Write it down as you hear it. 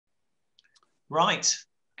Right.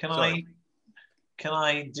 Can Sorry.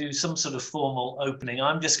 I do some sort of formal opening?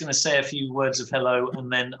 I'm just going to say a few words of hello, and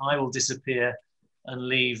then I will disappear and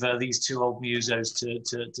leave these two old musos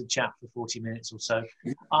to chat for 40 minutes or so.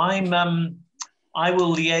 I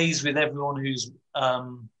will liaise with everyone who's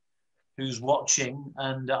watching,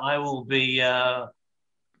 and I will be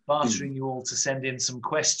bartering you all to send in some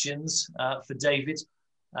questions for David,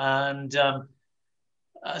 and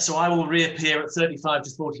so I will reappear at 35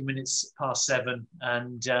 to 40 minutes past 7.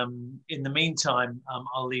 And in the meantime,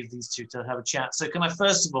 I'll leave these two to have a chat. So can I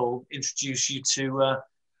first of all introduce you to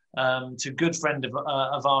a good friend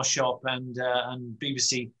of our shop and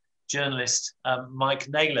BBC journalist, Mike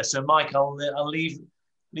Naylor. So Mike, I'll leave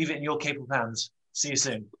it in your capable hands. See you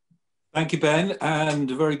soon. Thank you, Ben,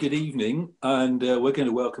 and a very good evening. And we're going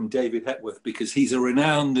to welcome David Hepworth because he's a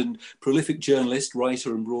renowned and prolific journalist,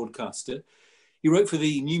 writer and broadcaster. He wrote for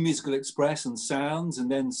the New Musical Express and Sounds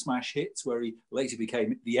and then Smash Hits, where he later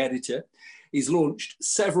became the editor. He's launched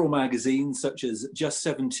several magazines such as Just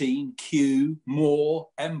 17, Q, More,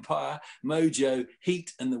 Empire, Mojo,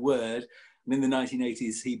 Heat and The Word. And in the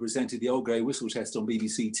 1980s, he presented the Old Grey Whistle Test on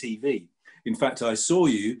BBC TV. In fact, I saw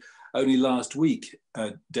you only last week,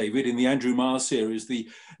 David, in the Andrew Marr series, The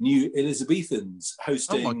New Elizabethans,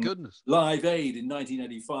 hosting Oh my goodness. Live Aid in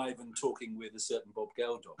 1985 and talking with a certain Bob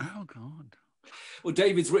Geldof. Oh, God. Well,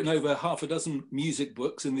 David's written over half a dozen music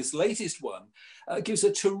books, and this latest one gives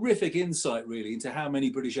a terrific insight, really, into how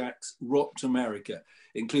many British acts rocked America,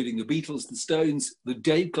 including the Beatles, the Stones, the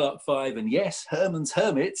Dave Clark Five, and yes, Herman's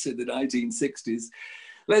Hermits in the 1960s.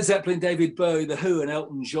 Led Zeppelin, David Bowie, The Who, and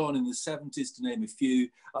Elton John in the 70s, to name a few,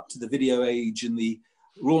 up to the video age and the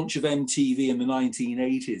launch of MTV in the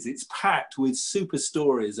 1980s. It's packed with super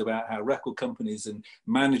stories about how record companies and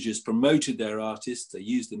managers promoted their artists. They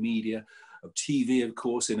used the media of TV, of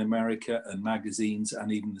course, in America, and magazines,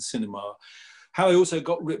 and even the cinema. How they also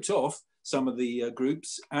got ripped off, some of the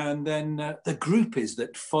groups, and then the groupies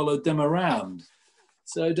that followed them around.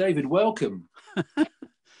 So, David, welcome.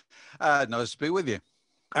 Nice to be with you.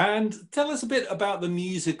 And tell us a bit about the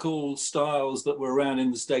musical styles that were around in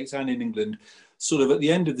the States and in England, sort of at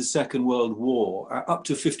the end of the Second World War, up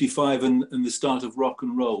to 55 and the start of rock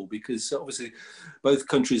and roll, because obviously both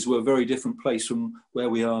countries were a very different place from where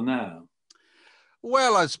we are now.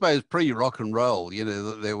 Well, I suppose pre-rock and roll, you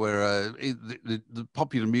know, there were the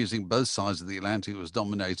popular music on both sides of the Atlantic was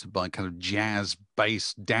dominated by kind of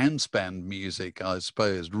jazz-based dance band music, I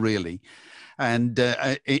suppose, really, and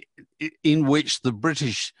in which the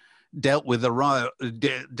British dealt a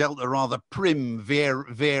rather prim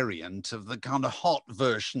variant of the kind of hot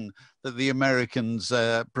version that the Americans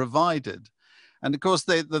provided. And of course,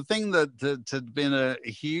 the thing that had been a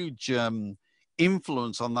huge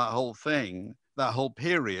influence on that whole thing, that whole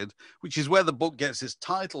period, which is where the book gets its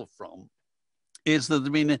title from, is that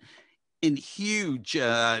there've been a huge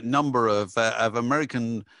number of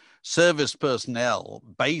American service personnel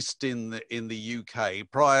based in the UK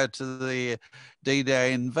prior to the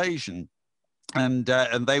D-Day invasion, and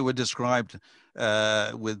they were described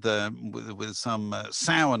with some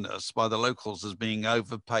sourness by the locals as being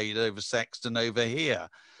overpaid, oversexed, and over here.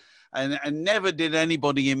 And never did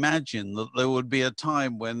anybody imagine that there would be a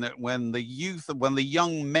time when the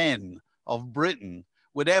young men of Britain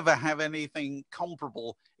would ever have anything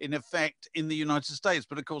comparable in effect in the United States.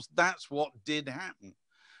 But of course, that's what did happen,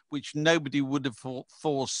 which nobody would have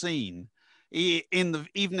foreseen. Even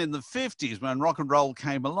in the 50s, when rock and roll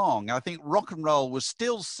came along, I think rock and roll was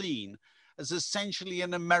still seen as essentially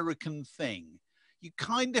an American thing. You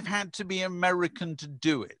kind of had to be American to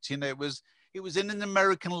do it. You know, it was in an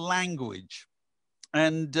American language,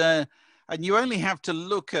 and you only have to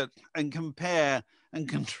look at and compare and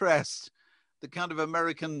contrast the kind of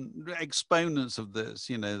American exponents of this.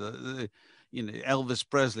 You know, Elvis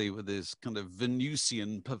Presley with his kind of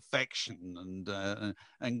Venusian perfection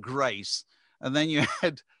and grace, and then you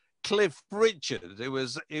had Cliff Richard.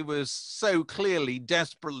 It was so clearly,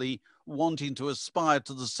 desperately wanting to aspire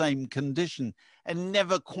to the same condition and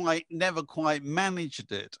never quite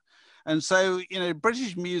managed it. And so, you know,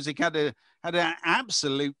 British music had an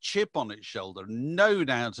absolute chip on its shoulder, no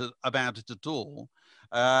doubt about it at all.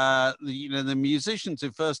 The musicians who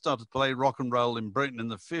first started to play rock and roll in Britain in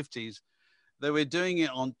the 50s, they were doing it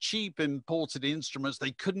on cheap imported instruments.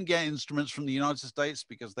 They couldn't get instruments from the United States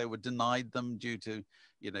because they were denied them due to,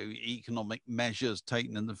 you know, economic measures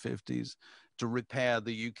taken in the 50s to repair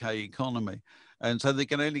the UK economy. And so they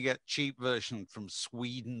can only get cheap version from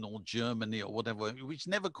Sweden or Germany or whatever, which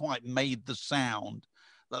never quite made the sound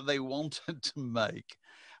that they wanted to make.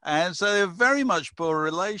 And so they're very much poor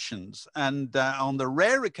relations. And on the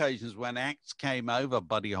rare occasions when acts came over,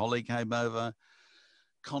 Buddy Holly came over,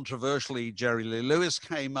 controversially, Jerry Lee Lewis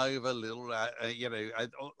came over,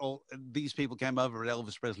 these people came over, and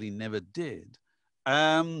Elvis Presley never did.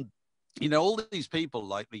 All these people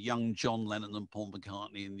like the young John Lennon and Paul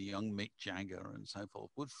McCartney and the young Mick Jagger and so forth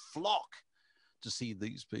would flock to see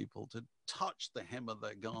these people, to touch the hem of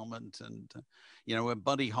their garment. And, when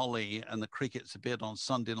Buddy Holly and the Crickets appeared on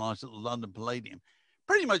Sunday night at the London Palladium,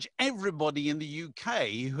 pretty much everybody in the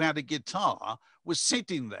UK who had a guitar was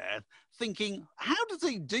sitting there thinking, how do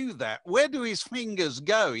they do that? Where do his fingers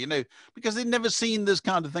go? Because they'd never seen this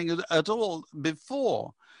kind of thing at all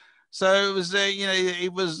before. So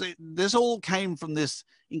it was, this all came from this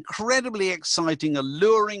incredibly exciting,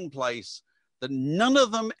 alluring place that none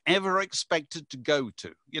of them ever expected to go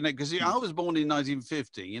to, because I was born in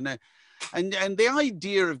 1950, and the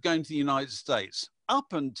idea of going to the United States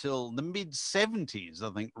up until the mid 70s,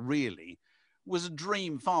 I think, really was a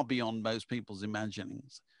dream far beyond most people's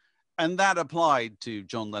imaginings. And that applied to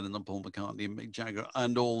John Lennon and Paul McCartney and Mick Jagger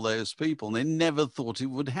and all those people. And they never thought it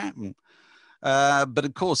would happen. But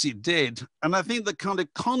of course it did. And I think the kind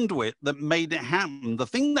of conduit that made it happen, the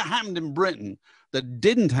thing that happened in Britain that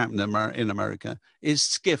didn't happen in America, is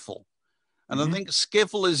skiffle. And I think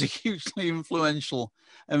skiffle is a hugely influential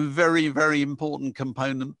and very, very important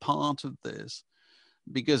component part of this.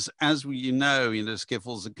 Because as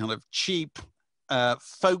skiffle's a kind of cheap,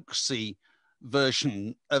 folksy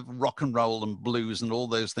version of rock and roll and blues and all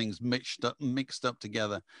those things mixed up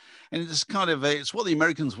together. And it's kind of it's what the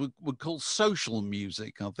Americans would call social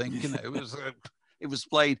music, I think. It was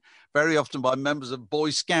played very often by members of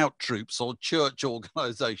Boy Scout troops or church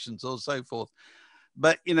organizations or so forth.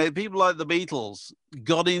 But, people like the Beatles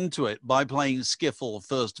got into it by playing skiffle,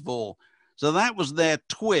 first of all. So that was their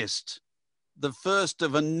twist, the first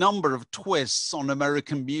of a number of twists on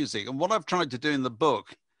American music. And what I've tried to do in the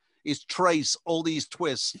book is trace all these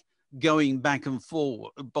twists going back and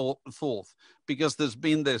forth, because there's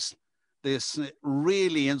been this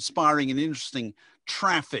really inspiring and interesting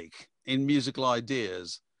traffic in musical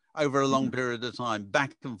ideas over a long period of time,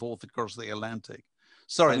 back and forth across the Atlantic.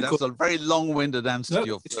 Sorry, that's a very long-winded answer to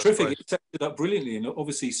your first question. It's terrific. It set it up brilliantly. And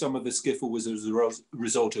obviously some of the skiffle was as a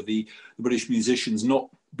result of the British musicians not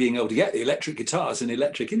being able to get the electric guitars and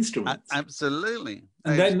electric instruments. Absolutely.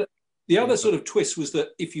 And then the other sort of twist was that,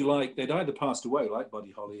 if you like, they'd either passed away, like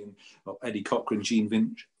Buddy Holly and Eddie Cochran, Gene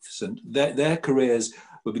Vincent. Their careers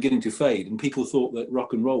were beginning to fade, and people thought that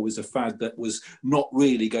rock and roll was a fad that was not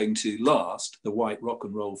really going to last, the white rock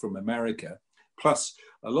and roll from America. Plus,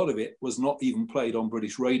 a lot of it was not even played on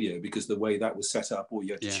British radio because the way that was set up, or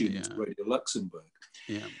you had to tune into Radio Luxembourg.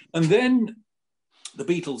 Yeah. And then the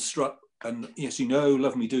Beatles struck, and yes,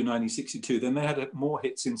 Love Me Do 1962. Then they had more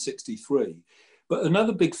hits in 63. But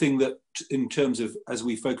another big thing that, in terms of, as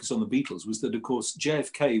we focus on the Beatles, was that, of course,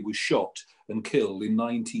 JFK was shot and killed in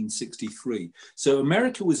 1963. So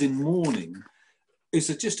America was in mourning. It's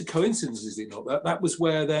just a coincidence, is it not? That was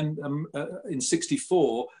where then, in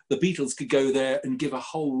 64, the Beatles could go there and give a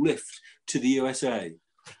whole lift to the USA.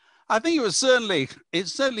 I think it's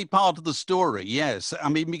certainly part of the story, yes. I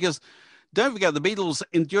mean, because don't forget, the Beatles,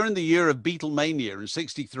 during the year of Beatlemania in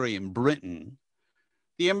 63 in Britain,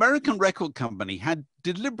 the American record company had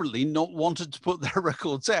deliberately not wanted to put their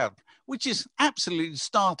records out, which is absolutely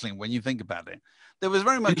startling when you think about it. There was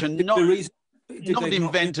very much a not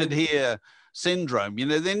invented here syndrome.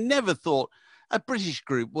 They never thought a British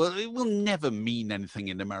group, well, it will never mean anything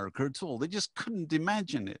in America at all. They just couldn't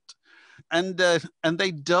imagine it. And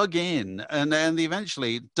they dug in, and they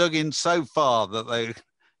eventually dug in so far that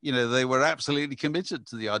they were absolutely committed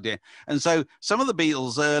to the idea. And so some of the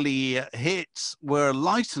Beatles' early hits were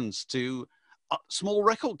licensed to small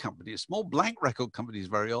record companies, small black record companies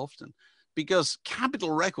very often, because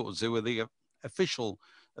Capitol Records, who were the official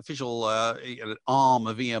arm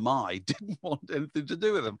of EMI, didn't want anything to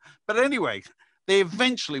do with them. But anyway, they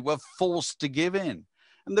eventually were forced to give in.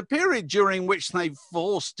 And the period during which they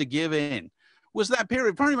forced to give in was that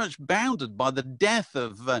period very much bounded by the death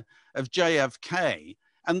of JFK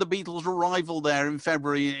and the Beatles' arrival there in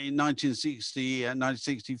February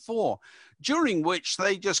 1964, during which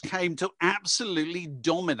they just came to absolutely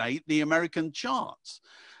dominate the American charts.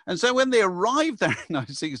 And so when they arrived there in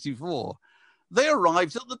 1964, they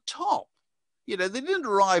arrived at the top. They didn't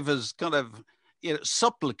arrive as kind of,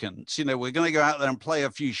 supplicants, we're going to go out there and play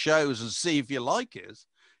a few shows and see if you like it.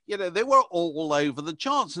 They were all over the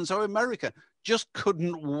charts. And so America just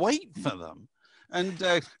couldn't wait for them. And,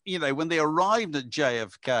 when they arrived at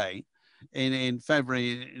JFK in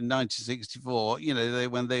February 1964,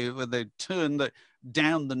 when they turned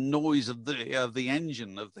down the noise of the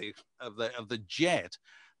engine of the jet,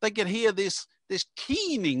 they could hear this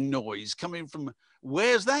keening noise coming from.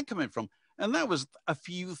 Where's that coming from? And that was a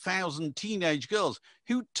few thousand teenage girls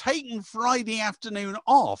who'd taken Friday afternoon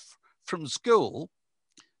off from school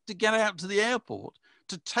to get out to the airport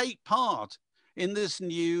to take part in this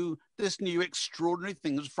new extraordinary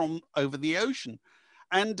things from over the ocean.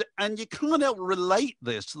 And you can't help relate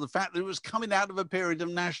this to the fact that it was coming out of a period of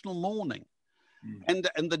national mourning. And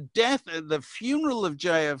the funeral of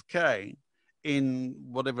JFK in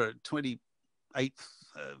whatever 28th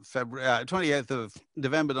of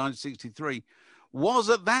November 1963 was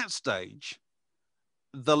at that stage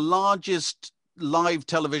the largest live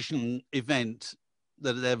television event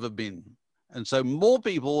that had ever been. And so more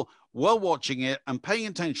people were watching it and paying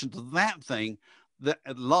attention to that thing that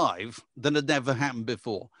live than had ever happened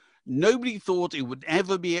before. Nobody thought it would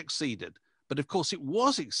ever be exceeded. But of course it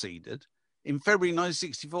was exceeded in February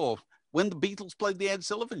 1964 when the Beatles played the Ed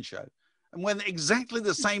Sullivan Show. And when exactly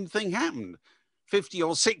the same thing happened, 50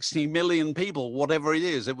 or 60 million people, whatever it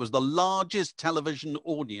is, it was the largest television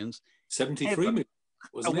audience. 73 million,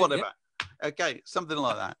 wasn't it? Whatever. Yeah. Okay, something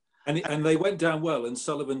like that. And they went down well, and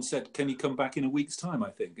Sullivan said, "Can you come back in a week's time?"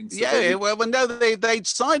 I think. And so well, no, they'd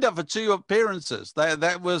signed up for 2 appearances.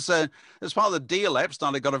 That was as part of the deal.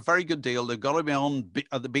 Epstein had got a very good deal. They've got to be on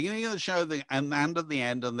at the beginning of the show and at the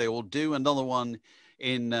end, and they will do another one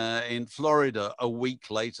in Florida a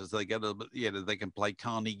week later. So they get they can play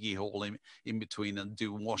Carnegie Hall in between and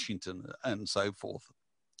do Washington and so forth.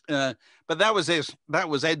 But that was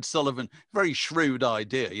Ed Sullivan. Very shrewd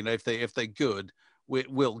idea. If they're good,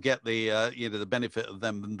 we'll get the benefit of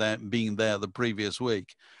them being there the previous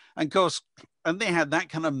week. And of course, they had that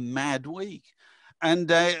kind of mad week. And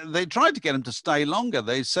they tried to get him to stay longer.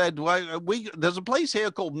 They said, well, there's a place here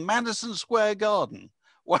called Madison Square Garden.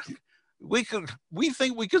 What? We think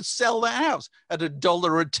we could sell the house at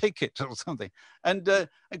 $1 a ticket or something. And of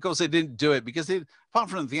course, they didn't do it because apart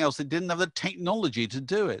from anything else, they didn't have the technology to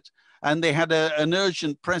do it. And they had an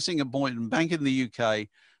urgent pressing appointment back in the UK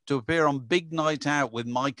to appear on Big Night Out with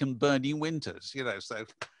Mike and Bernie Winters, so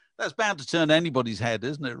that's bound to turn anybody's head,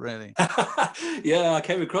 isn't it, really? Yeah, I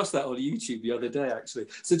came across that on YouTube the other day, actually.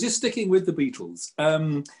 So just sticking with the Beatles,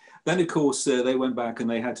 then, of course, they went back and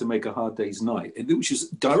they had to make A Hard Day's Night, which was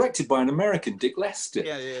directed by an American, Dick Lester.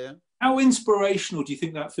 Yeah. How inspirational do you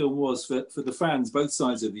think that film was for the fans, both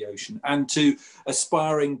sides of the ocean, and to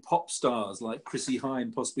aspiring pop stars like Chrissie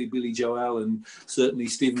Hynde, possibly Billy Joel, and certainly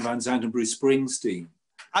Stephen Van Zandt and Bruce Springsteen?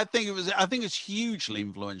 I think it's hugely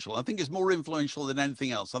influential. I think it's more influential than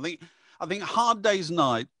anything else. I think Hard Day's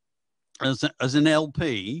Night as an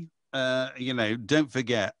LP, don't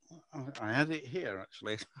forget. I had it here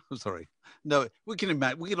actually. Sorry. No, we can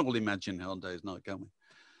all imagine Hard Day's Night, can't we?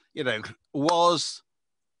 Was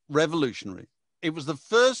revolutionary. It was the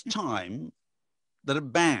first time that a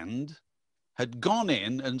band had gone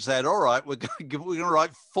in and said, "All right, we're going to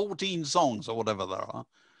write 14 songs or whatever there are,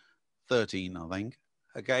 13, I think."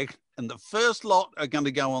 Okay, and the first lot are going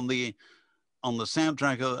to go on the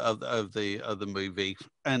soundtrack of the movie,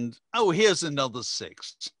 and here's another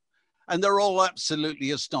 6, and they're all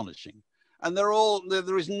absolutely astonishing, and there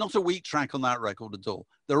is not a weak track on that record at all.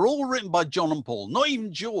 They're all written by John and Paul, not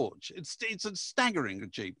even George. It's a staggering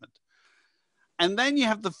achievement. And then you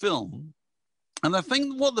have the film, and I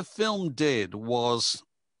think what the film did was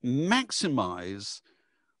maximize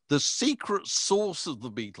the secret source of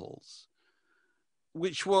the Beatles,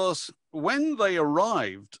 which was when they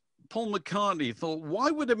arrived, Paul McCartney thought, why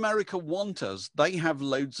would America want us? They have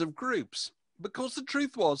loads of groups. Because the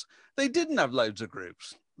truth was, they didn't have loads of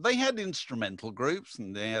groups. They had instrumental groups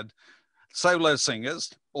and they had solo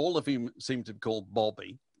singers, all of whom seemed to be called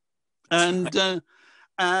Bobby. And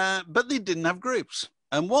but they didn't have groups.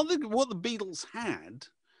 And what the Beatles had,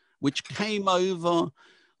 which came over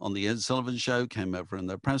on the Ed Sullivan Show, came over in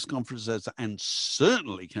their press conferences, and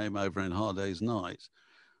certainly came over in Hard Day's Night,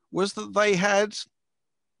 was that they had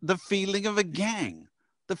the feeling of a gang,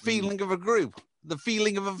 the feeling of a group, the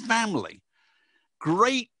feeling of a family.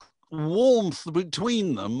 Great warmth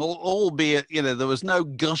between them, albeit, there was no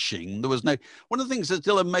gushing. There was no... One of the things that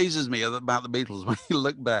still amazes me about the Beatles when you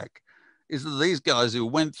look back is that these guys who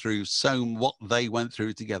went through what they went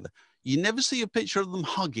through together, you never see a picture of them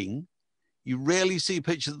hugging. You rarely see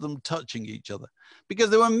pictures of them touching each other because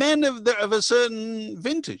they were men of a certain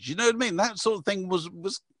vintage. You know what I mean? That sort of thing was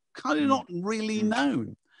kind of not really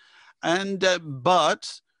known. And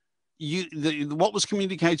but what was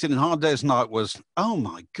communicated in Hard Day's Night was, oh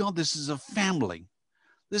my God, this is a family.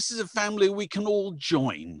 This is a family we can all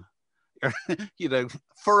join.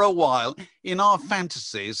 For a while in our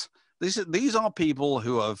fantasies These are people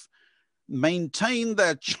who have maintained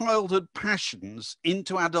their childhood passions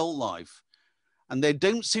into adult life, and they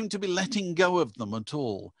don't seem to be letting go of them at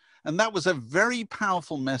all. And that was a very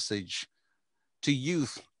powerful message to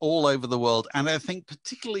youth all over the world, and I think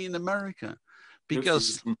particularly in America,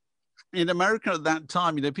 because in America at that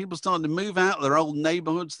time, people started to move out of their old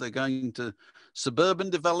neighborhoods. They're going to suburban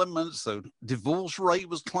developments. So divorce rate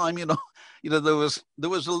was climbing. There was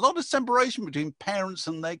a lot of separation between parents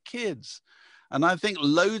and their kids. And I think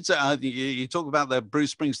you talk about the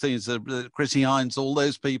Bruce Springsteens, Chrissy Hines, all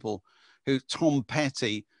those people Tom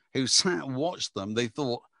Petty, who sat and watched them, they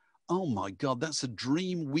thought, oh my God, that's a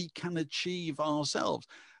dream we can achieve ourselves,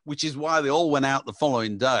 which is why they all went out the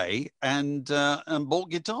following day and bought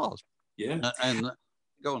guitars. Yeah. And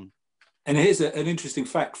go on. And here's an interesting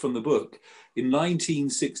fact from the book. In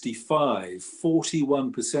 1965,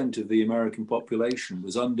 41% of the American population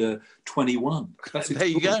was under 21. There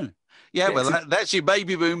you go. Yeah, well, that's your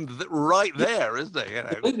baby boom right there, isn't it?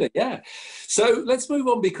 Absolutely, yeah. So let's move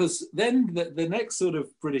on, because then the next sort of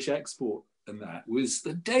British export and that was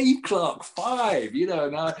the Dave Clark Five.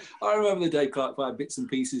 And I remember the Dave Clark Five, bits and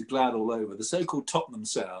pieces, glad all over. The so-called Tottenham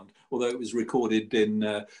sound, although it was recorded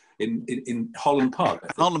in Holland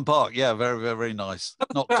Park. Holland Park, yeah, very, very, very nice.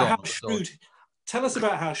 Tell us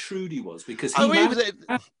about how shrewd he was, because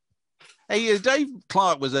Dave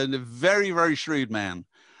Clark was a very, very shrewd man.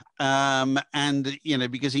 And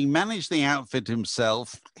because he managed the outfit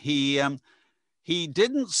himself, he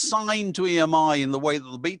didn't sign to EMI in the way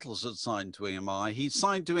that the Beatles had signed to EMI. He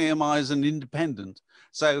signed to EMI as an independent.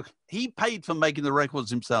 So he paid for making the records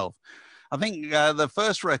himself. I think the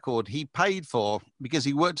first record he paid for because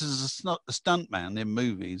he worked as a stuntman in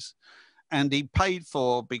movies, and he paid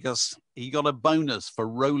for because he got a bonus for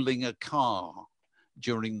rolling a car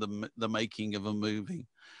during the making of a movie.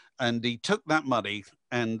 And he took that money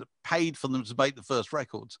and paid for them to make the first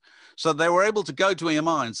records. So they were able to go to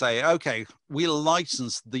EMI and say, okay, we'll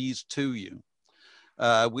license these to you,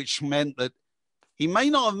 which meant that he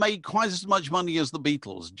may not have made quite as much money as the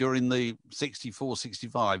Beatles during the 64,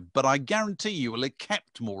 65, but I guarantee you will have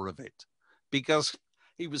kept more of it because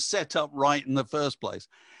he was set up right in the first place.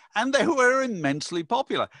 And they were immensely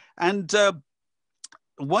popular. And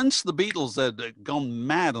once the Beatles had gone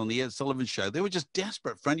mad on the Ed Sullivan Show, they were just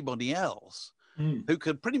desperate for anybody else who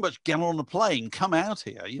could pretty much get on a plane, come out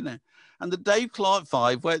here, And the Dave Clark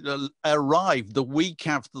Five arrived the week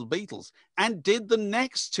after the Beatles and did the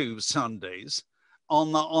next two Sundays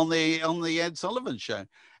on the Ed Sullivan Show.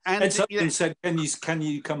 And Ed Sullivan said, "Can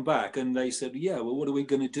you come back?" And they said, "Yeah. Well, what are we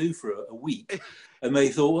going to do for a week?" And they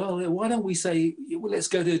thought, "Well, why don't we say, well, let's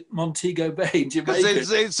go to Montego Bay, Jamaica?" Because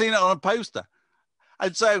they'd seen it on a poster.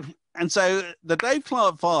 And so the Dave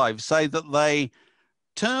Clark Five say that they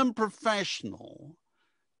turned professional,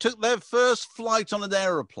 took their first flight on an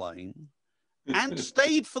aeroplane, and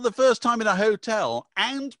stayed for the first time in a hotel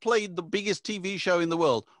and played the biggest TV show in the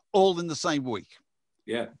world, all in the same week.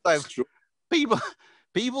 Yeah. So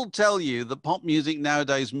people tell you that pop music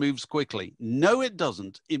nowadays moves quickly. No, it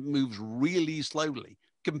doesn't. It moves really slowly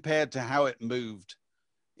compared to how it moved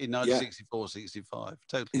in 1964, 65.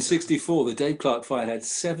 Totally. In 64, the Dave Clark Five had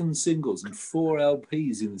 7 singles and 4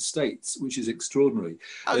 LPs in the States, which is extraordinary.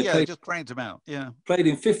 They just cranked them out. Yeah. Played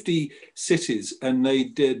in 50 cities, and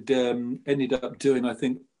they ended up doing, I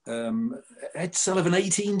think, Ed Sullivan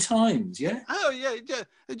 18 times. Yeah. Oh yeah.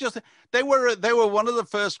 They were one of the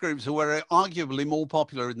first groups who were arguably more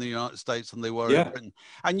popular in the United States than they were in Britain.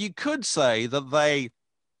 And you could say that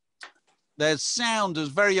their sound was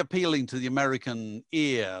very appealing to the American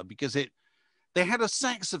ear because they had a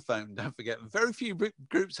saxophone. Don't forget, very few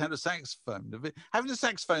groups had a saxophone. Having a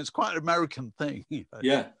saxophone is quite an American thing.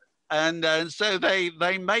 Yeah. And so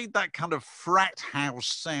they made that kind of frat house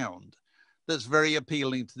sound that's very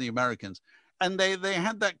appealing to the Americans. And they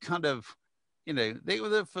had that kind of, they were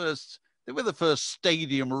the first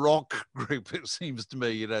stadium rock group, it seems to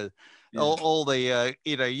me, all the,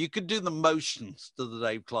 you could do the motions to the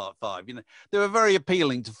Dave Clark Five, they were very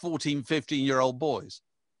appealing to 14, 15-year-old boys.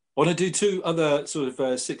 I want to do 2 other sort of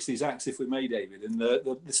 60s acts, if we may, David, and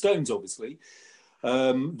the Stones, obviously.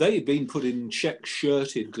 They had been put in check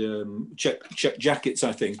jackets,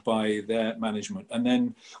 I think, by their management. And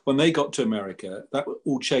then when they got to America, that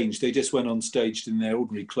all changed. They just went on stage in their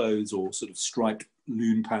ordinary clothes or sort of striped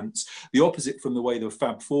loon pants, the opposite from the way the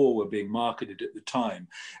Fab Four were being marketed at the time.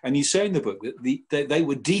 And you say in the book that they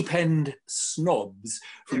were deep end snobs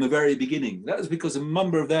from the very beginning. That was because a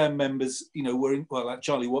number of their members, you know, were like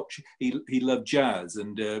Charlie Watts, he loved jazz,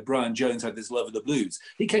 and Brian Jones had this love of the blues.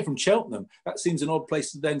 He came from Cheltenham. That seems an odd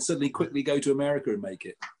place to then suddenly quickly go to America and make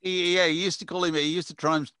it. Yeah, he used to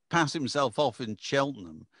try and pass himself off in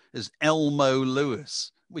Cheltenham as Elmo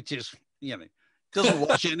Lewis, which is, you know, doesn't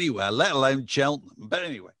watch anywhere, let alone Cheltenham. But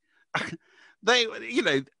anyway, they, you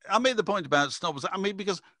know, I made the point about snobs. I mean,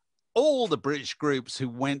 because all the British groups who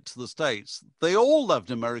went to the States, they all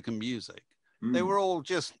loved American music. They were all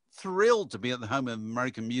just thrilled to be at the home of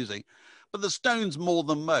American music, but the Stones more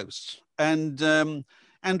than most. And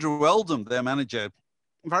Andrew Eldon, their manager,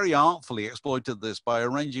 very artfully exploited this by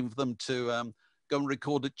arranging for them to go and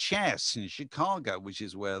record at Chess in Chicago, which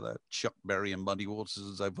is where the Chuck Berry and Muddy Waters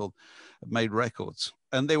and so forth made records.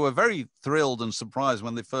 And they were very thrilled and surprised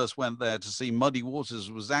when they first went there to see Muddy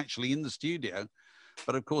Waters was actually in the studio.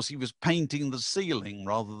 But of course, he was painting the ceiling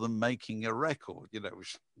rather than making a record, you know,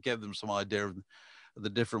 which gave them some idea of the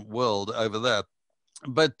different world over there.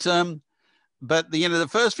 But you know, the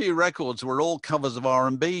first few records were all covers of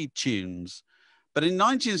R&B tunes. But in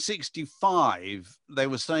 1965, they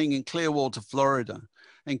were staying in Clearwater, Florida,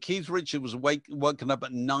 and Keith Richards was woken up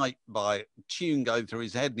at night by a tune going through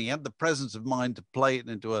his head, and he had the presence of mind to play it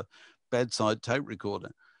into a bedside tape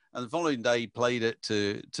recorder. And the following day, he played it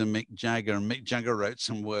to Mick Jagger, and Mick Jagger wrote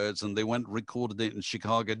some words, and they went and recorded it in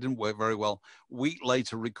Chicago. It didn't work very well. A week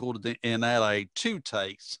later, recorded it in LA, 2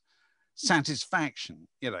 takes, Satisfaction,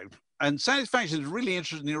 you know. And Satisfaction is really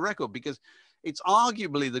interesting in a record because it's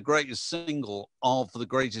arguably the greatest single of the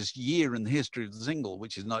greatest year in the history of the single,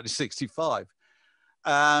 which is 1965.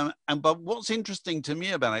 But what's interesting to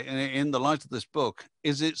me about it, in the light of this book,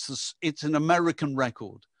 is it's an American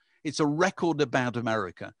record. It's a record about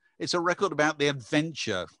America. It's a record about the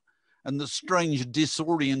adventure and the strange,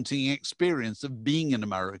 disorienting experience of being in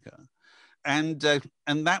America, and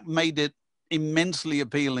that made it immensely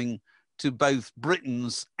appealing to both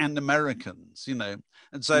Britons and Americans, you know.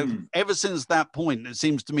 And so ever since that point, it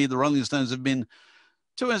seems to me the Rolling Stones have been,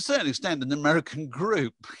 to a certain extent, an American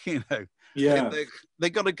group, you know. Yeah.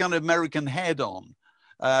 They got a kind of American head on,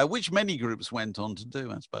 which many groups went on to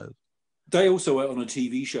do, I suppose. They also went on a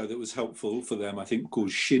TV show that was helpful for them, I think,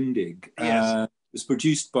 called Shindig. Yes. It was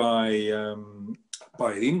produced by the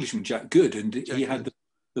Englishman, Jack Good, and he had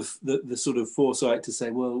the sort of foresight to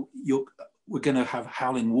say, well, we're going to have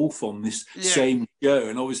Howling Wolf on this same show.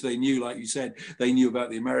 And obviously they knew, like you said, they knew about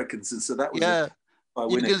the Americans. And so that was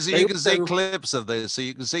you can see clips of this. So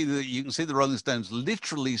you can see the Rolling Stones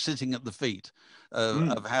literally sitting at the feet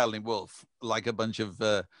of Howling Wolf, like a bunch of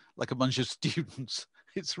students.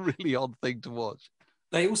 It's a really odd thing to watch.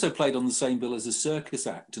 They also played on the same bill as a circus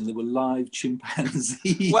act, and there were live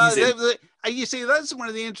chimpanzees. Well, you see, that's one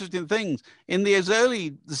of the interesting things. In the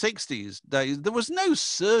 60s days, there was no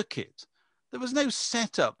circuit. There was no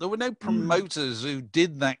setup. There were no promoters who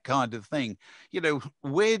did that kind of thing. You know,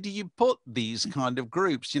 where do you put these kind of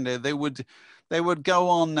groups? You know, they would go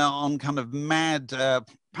on kind of mad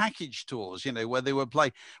package tours, you know, where they would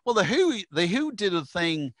play. Well, the Who did a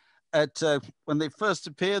thing at when they first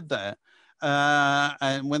appeared there,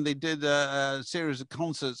 and when they did a series of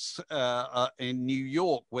concerts in New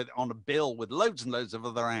York on a bill with loads and loads of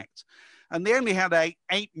other acts, and they only had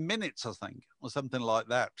 8 minutes, I think, or something like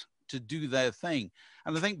that, to do their thing.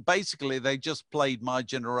 And I think basically they just played My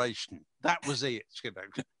Generation. That was it, you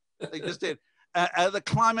know. They just did. At the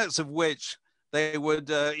climax of which they would,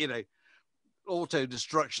 you know,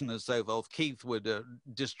 auto-destruction and so forth. Keith would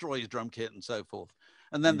destroy his drum kit and so forth.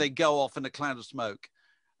 And then they go off in a cloud of smoke.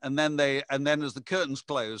 And then as the curtains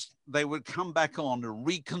closed, they would come back on and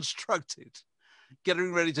reconstruct it,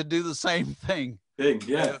 getting ready to do the same thing.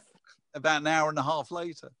 About an hour and a half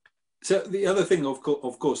later. So the other thing, of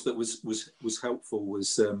course, that was helpful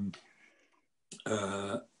was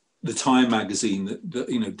the Time magazine that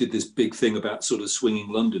you know did this big thing about sort of swinging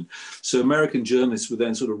London. So American journalists were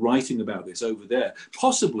then sort of writing about this over there,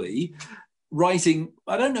 possibly writing,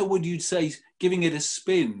 I don't know, would you say, giving it a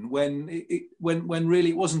spin when really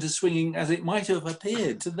it wasn't as swinging as it might have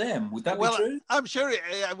appeared to them. Would that be true? I'm sure.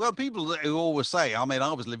 Well, people who always say, I mean,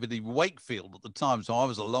 I was living in Wakefield at the time, so I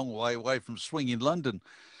was a long way away from swinging London.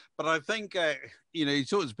 But I think, you know, you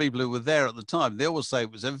talk to people who were there at the time, they always say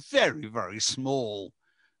it was a very, very small,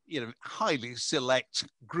 you know, highly select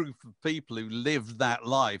group of people who lived that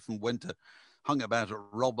life and hung about at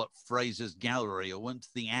Robert Fraser's gallery or went to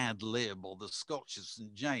the Ad Lib or the Scotch at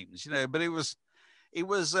St. James, you know. But it was, you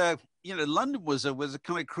know, London was a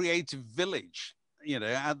kind of creative village, you know,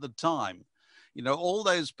 at the time. You know, all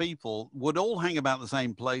those people would all hang about the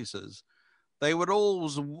same places. They would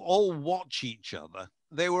all watch each other.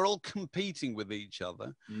 They were all competing with each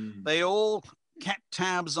other. They all kept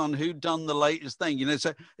tabs on who'd done the latest thing. You know,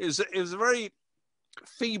 so it was a very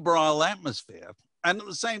febrile atmosphere. And at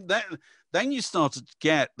the same time, then you started to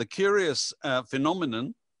get the curious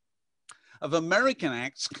phenomenon of American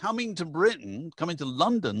acts coming to Britain, coming to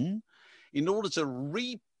London, in order to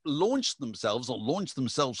launch themselves for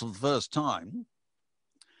the first time.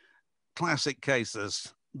 Classic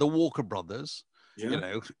cases, the Walker Brothers, you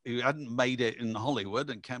know, who hadn't made it in Hollywood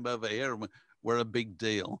and came over here and were a big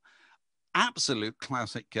deal. Absolute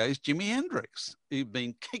classic case, Jimi Hendrix, who'd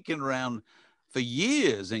been kicking around for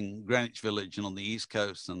years in Greenwich Village and on the East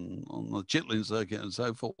Coast and on the Chitlin circuit and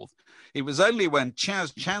so forth. It was only when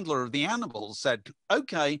Chas Chandler of the Animals said,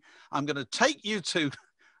 okay, I'm going to take you to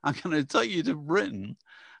Britain,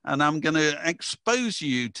 and I'm going to expose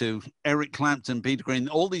you to Eric Clapton, Peter Green.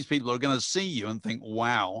 All these people are going to see you and think,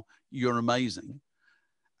 wow, you're amazing.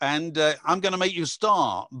 And I'm going to make you a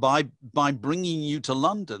star by bringing you to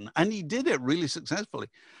London. And he did it really successfully.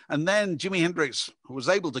 And then Jimi Hendrix was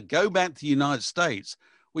able to go back to the United States,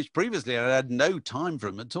 which previously I had no time for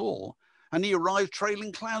him at all. And he arrived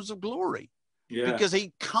trailing clouds of glory because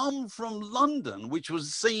he'd come from London, which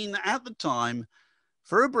was seen at the time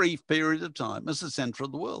for a brief period of time as the center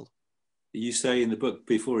of the world. You say in the book,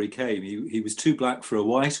 before he came, he was too black for a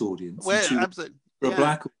white audience. Well, absolutely. For a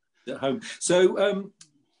black audience at home. So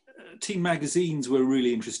teen magazines were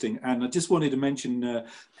really interesting. And I just wanted to mention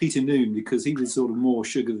Peter Noone, because he was sort of more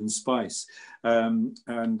sugar than spice. He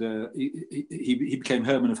became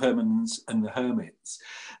Herman of Hermans and the Hermits.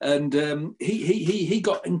 And he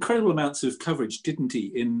got incredible amounts of coverage, didn't he,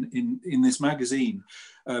 in this magazine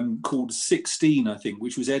called 16, I think,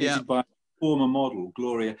 which was edited by former model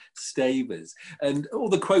Gloria Stavers, and all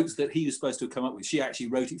the quotes that he was supposed to have come up with, she actually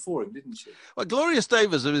wrote it for him, didn't she? Well, Gloria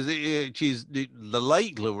Stavers, she's the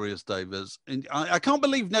late Gloria Stavers, and I can't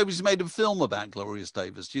believe nobody's made a film about Gloria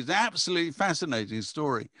Stavers. She's an absolutely fascinating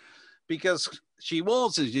story, because she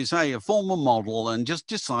was, as you say, a former model and just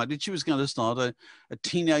decided she was going to start a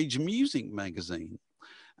teenage music magazine.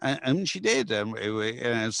 And she did.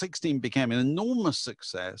 16 became an enormous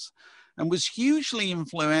success and was hugely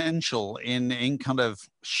influential in kind of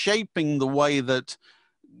shaping the way that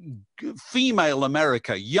female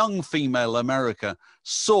America, young female America,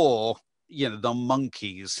 saw, you know, the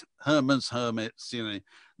Monkees, Herman's Hermits, you know,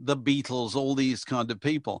 the Beatles, all these kind of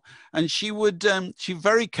people. And she would, she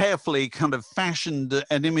very carefully kind of fashioned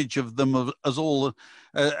an image of them as all,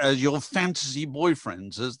 as your fantasy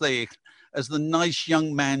boyfriends, as the nice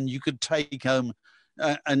young man you could take home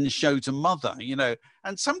and show to mother, you know.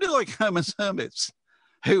 And somebody like Herman's Hermits,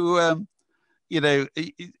 who, you know,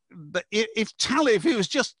 if it was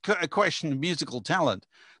just a question of musical talent,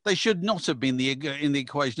 they should not have been in the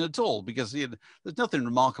equation at all, because there's nothing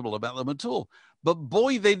remarkable about them at all. But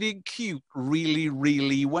boy, they did cute really,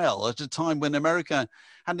 really well at a time when America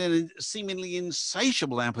had a seemingly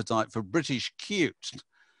insatiable appetite for British cute.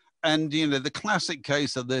 And, you know, the classic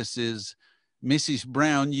case of this is Mrs.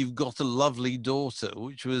 Brown, You've Got a Lovely Daughter,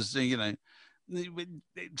 which was, you know,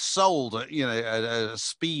 it sold, you know, at a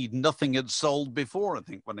speed nothing had sold before, I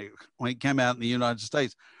think, when it came out in the United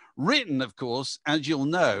States. Written, of course, as you'll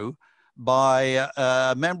know, by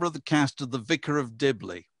a member of the cast of The Vicar of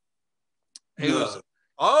Dibley.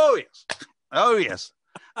 Oh, yes.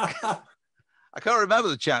 I can't remember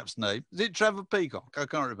the chap's name. Is it Trevor Peacock? I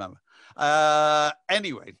can't remember.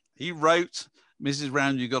 Anyway, he wrote Mrs.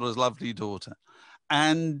 Brown, You Got a Lovely Daughter.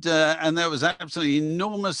 And there was absolutely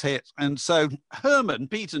enormous hit. And so Herman,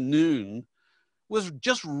 Peter Noone, was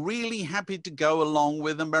just really happy to go along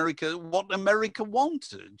with America, what America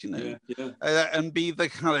wanted, you know, and be the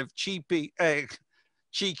kind of cheeky,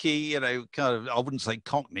 you know, kind of, I wouldn't say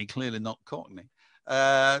Cockney, clearly not Cockney,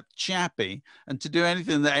 chappy, and to do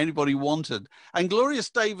anything that anybody wanted. And Gloria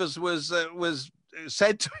Stavers was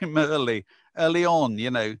said to him early on,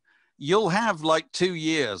 you know, you'll have like 2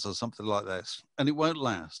 years or something like this, and it won't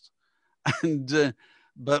last. And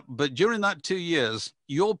but during that 2 years,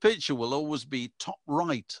 your picture will always be top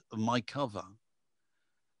right of my cover.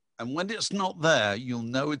 And when it's not there, you'll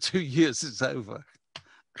know in 2 years it's over.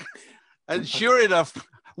 And sure enough,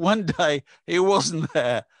 one day it wasn't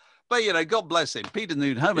there. But, you know, God bless him. Peter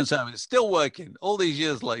Noone, Herman's Hermits, still working all these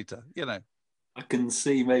years later, you know. I can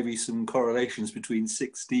see maybe some correlations between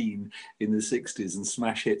 16 in the 60s and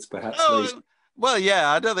smash hits perhaps later. Well,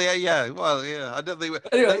 yeah, I don't think, I don't think.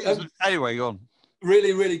 Anyway, go on.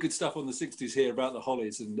 Really, really good stuff on the 60s here about the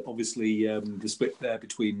Hollies, and obviously the split there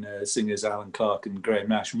between singers Alan Clark and Graham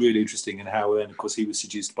Nash. Really interesting, and how then, of course, he was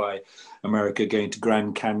seduced by America, going to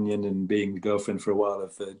Grand Canyon and being the girlfriend for a while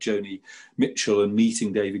of Joni Mitchell and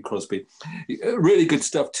meeting David Crosby. Really good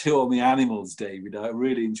stuff too on the Animals, David. I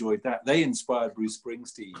really enjoyed that. They inspired Bruce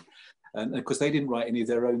Springsteen. And of course, they didn't write any of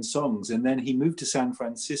their own songs. And then he moved to San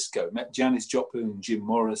Francisco, met Janis Joplin and Jim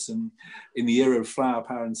Morrison in the era of Flower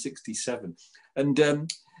Power in '67. And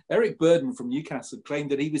Eric Burdon from Newcastle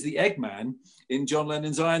claimed that he was the Eggman in John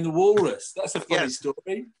Lennon's I Am the Walrus. That's a funny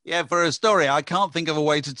story. Yeah, for a story, I can't think of a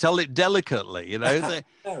way to tell it delicately. You know,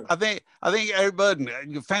 No. I think Eric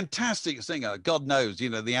Burdon, a fantastic singer. God knows, you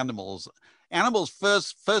know, the Animals. Animals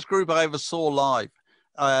first group I ever saw live.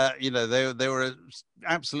 You know, they were an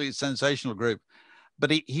absolutely sensational group. But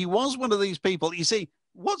he was one of these people. You see,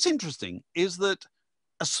 what's interesting is that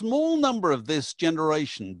a small number of this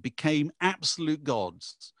generation became absolute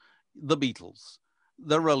gods. The Beatles,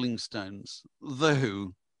 the Rolling Stones, The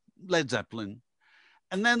Who, Led Zeppelin,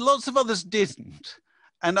 and then lots of others didn't.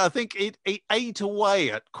 And I think it ate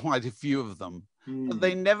away at quite a few of them. But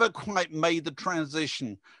they never quite made the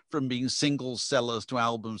transition from being single sellers to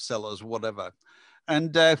album sellers, whatever.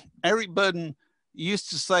 And Eric Burdon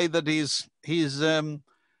used to say that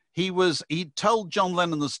he told John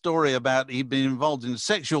Lennon the story about he'd been involved in a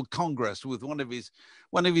sexual congress with one of his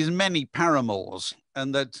many paramours,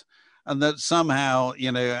 and that somehow,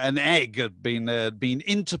 you know, an egg had been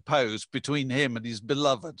interposed between him and his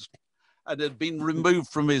beloved, and had been removed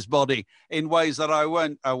from his body in ways that I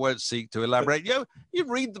won't seek to elaborate. You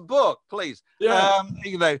read the book, please. Yeah.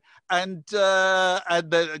 You know, and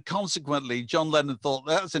consequently, John Lennon thought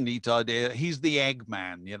that's a neat idea. He's the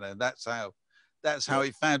Eggman. You know, that's how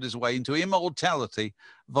he found his way into immortality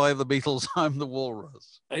via the Beatles' I'm the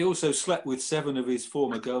Walrus. He also slept with 7 of his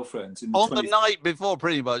former girlfriends in the night before,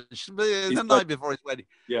 pretty much. The night before his wedding.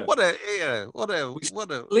 Yeah. What a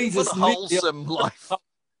wholesome life.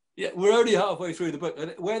 Yeah, we're only halfway through the book.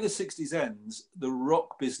 And where the 60s ends, the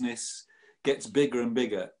rock business gets bigger and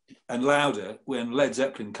bigger and louder when Led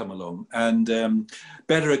Zeppelin come along, and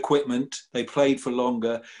better equipment. They played for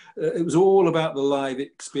longer. It was all about the live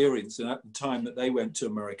experience. And at the time that they went to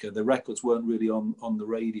America, the records weren't really on the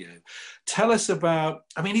radio. Tell us about,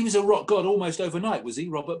 I mean, he was a rock god almost overnight, was he,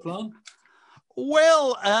 Robert Plant?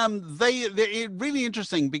 Well, really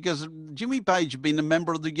interesting, because Jimmy Page had been a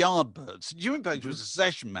member of the Yardbirds. Jimmy Page was a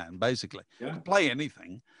session man, basically. Yeah. Could play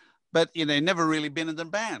anything, but, you know, never really been in the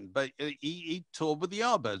band. But he toured with the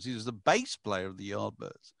Yardbirds. He was the bass player of the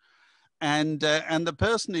Yardbirds. And the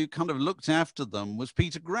person who kind of looked after them was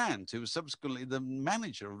Peter Grant, who was subsequently the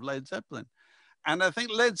manager of Led Zeppelin. And I think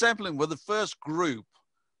Led Zeppelin were the first group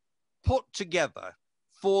put together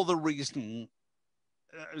for the reason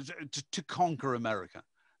to conquer America.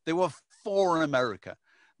 They were for America.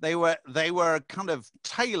 They were kind of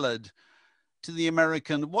tailored to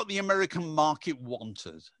what the American market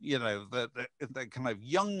wanted. You know, the kind of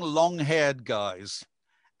young, long-haired guys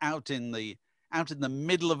out in the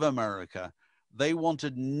middle of America. They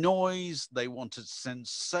wanted noise. They wanted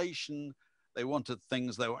sensation. They wanted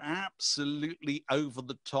things that were absolutely over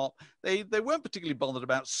the top. They weren't particularly bothered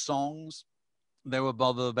about songs. They were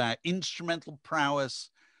bothered about instrumental prowess.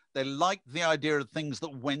 They liked the idea of things that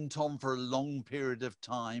went on for a long period of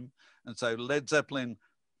time. And so Led Zeppelin,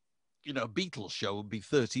 you know, a Beatles show would be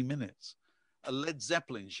 30 minutes. A Led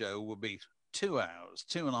Zeppelin show would be 2 hours,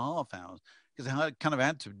 2.5 hours, because it kind of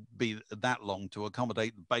had to be that long to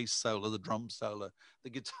accommodate the bass solo, the drum solo, the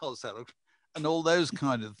guitar solo, and all those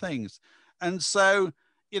kind of things. And so,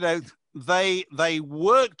 you know, they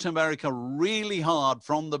worked America really hard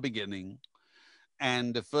from the beginning.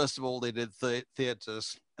 And first of all, they did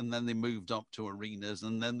theaters, and then they moved up to arenas,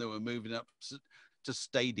 and then they were moving up to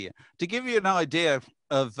stadia. To give you an idea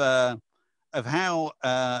of how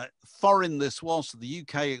foreign this was to the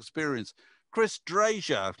UK experience, Chris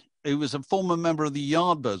Drazier, who was a former member of the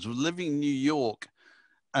Yardbirds, was living in New York,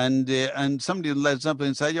 and somebody in Led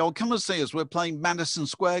Zeppelin said, "Yo, come and see us. We're playing Madison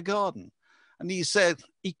Square Garden." And he said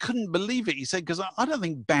he couldn't believe it. He said, "Because I don't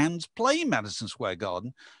think bands play Madison Square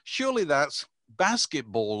Garden. Surely that's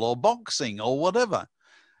basketball or boxing or whatever."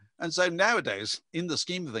 And so nowadays, in the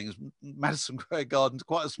scheme of things, Madison Square Garden's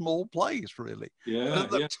quite a small place, really. Yeah. But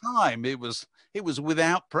at the time, it was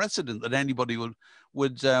without precedent that anybody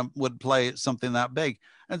would play something that big.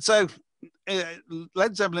 And so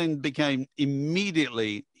Led Zeppelin became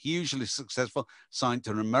immediately hugely successful, signed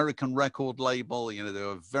to an American record label. You know, they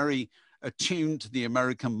were very attuned to the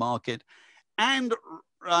American market, and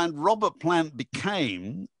Robert Plant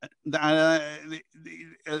became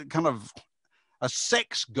kind of a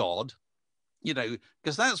sex god you know,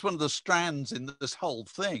 because that's one of the strands in this whole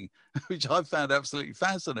thing, which I found absolutely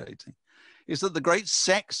fascinating, is that the great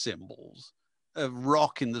sex symbols of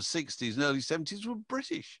rock in the 60s and early 70s were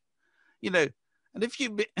British, you know. And if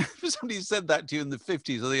somebody said that to you in the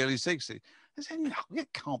 50s or the early 60s, they said, no,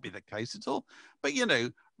 it can't be the case at all. But, you know,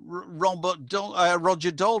 Roger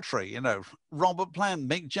Daltrey, you know, Robert Plant,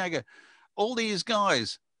 Mick Jagger, all these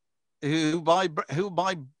guys who by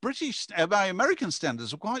American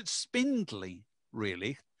standards were quite spindly,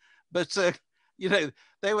 really. But, you know,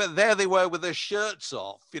 they were with their shirts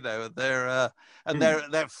off, you know, their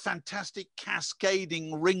fantastic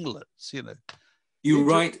cascading ringlets, you know. You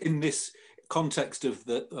write in this context of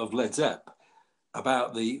Led Zepp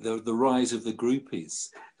about the rise of the groupies.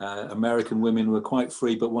 American women were quite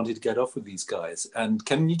free but wanted to get off with these guys. And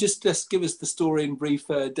can you just give us the story in brief,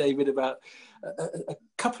 David, about a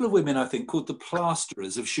couple of women, I think, called the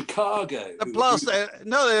Plasterers of Chicago?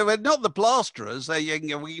 No, they were not the Plasterers. We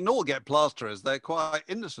can all get Plasterers. They're quite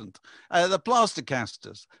innocent. The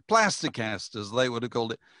Plastercasters, they would have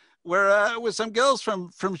called it, were some girls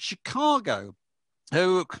from Chicago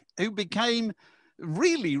who became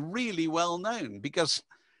really, really well known because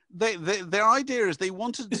their idea is they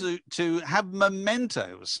wanted to have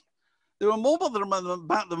mementos. They were more bothered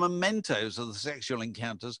about the mementos of the sexual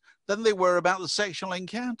encounters than they were about the sexual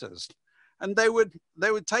encounters. And they would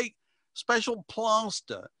take special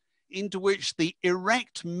plaster into which the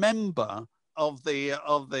erect member of the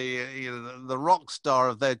rock star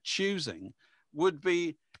of their choosing would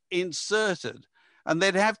be inserted, and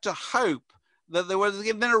they'd have to hope that there was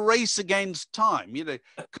then a race against time. You know,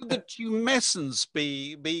 could the tumescence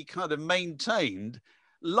be kind of maintained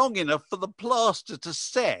long enough for the plaster to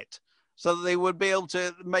set, so that they would be able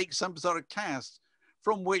to make some sort of cast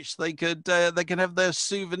from which they could have their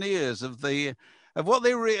souvenirs of what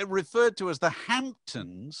they referred to as the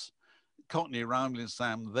Hamptons, Cockney rhyming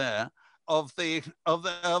sound there, of the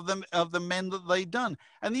men that they'd done.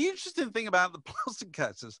 And the interesting thing about the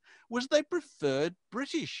Plastercasters was they preferred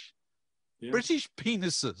British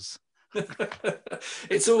penises.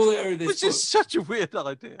 It's all there in this which book. Is such a weird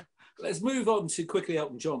idea. Let's move on to quickly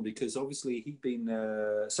Elton John, because obviously he'd been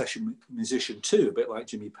a session musician too, a bit like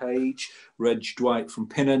Jimmy Page, Reg Dwight from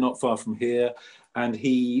Pinner, not far from here, and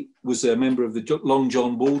he was a member of the Long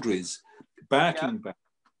John Baldry's backing band,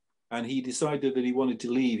 and he decided that he wanted to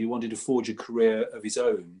leave. He wanted to forge a career of his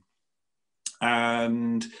own,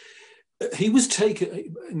 and he was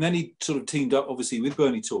taken, and then he sort of teamed up, obviously, with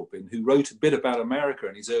Bernie Taupin, who wrote a bit about America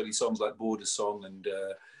in his early songs like Border Song and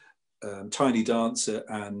Tiny Dancer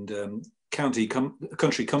and Country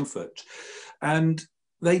Comfort. And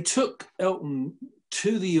they took Elton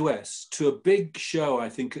to the US to a big show, I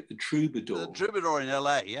think, at the Troubadour. The Troubadour in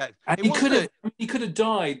LA, yeah. And he could have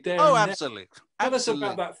died there. Oh, absolutely. Tell us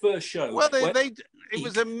about that first show. Well, it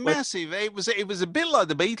was a massive. It was a bit like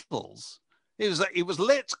the Beatles. It was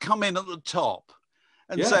let's come in at the top.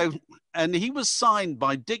 And he was signed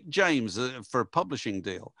by Dick James for a publishing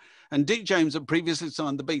deal. And Dick James had previously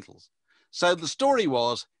signed the Beatles. So the story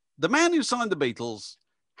was, the man who signed the Beatles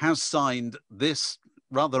has signed this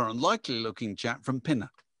rather unlikely looking chap from Pinner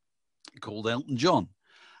called Elton John.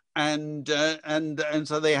 And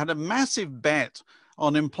so they had a massive bet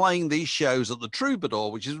on him playing these shows at the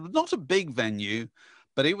Troubadour, which is not a big venue,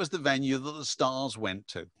 but it was the venue that the stars went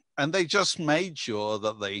to. And they just made sure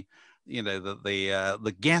that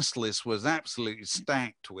the guest list was absolutely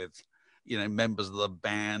stacked with, members of the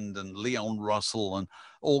band and Leon Russell and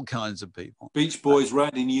all kinds of people. Beach Boys,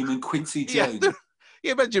 Randy Newman, Quincy Jones.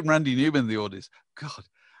 Yeah, imagine Randy Newman in the audience. God.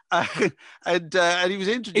 And he was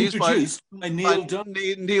introduced by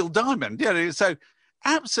Neil Diamond. Yeah, so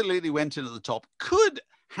absolutely went in at the top. Could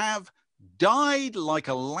have died like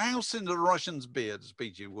a louse in the Russian's beard, as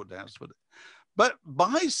P.G. Woodhouse would. But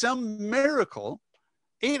by some miracle,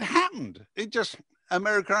 it happened.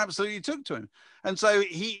 America absolutely took to him. And so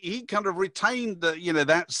he kind of retained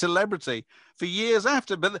that celebrity for years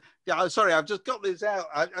after. But sorry, I've just got this out.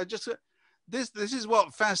 This is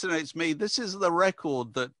what fascinates me. This is the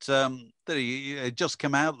record that he had just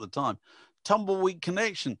come out at the time, Tumbleweed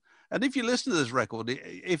Connection. And if you listen to this record,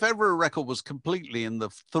 if ever a record was completely in the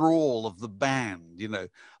thrall of the band,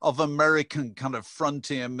 of American kind of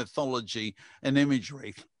frontier mythology and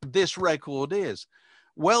imagery, this record is.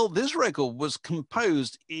 Well, this record was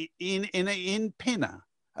composed in Pinner,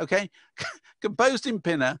 okay? Composed in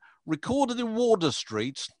Pinner, recorded in Wardour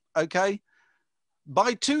Street, okay?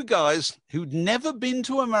 By two guys who'd never been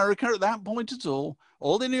to America at that point at all.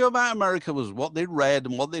 All they knew about America was what they'd read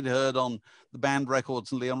and what they'd heard on the band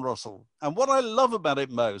records and Leon Russell. And what I love about it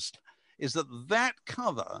most is that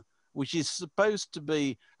cover which is supposed to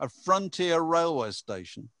be a frontier railway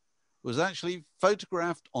station, was actually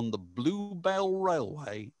photographed on the Bluebell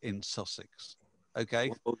Railway in Sussex.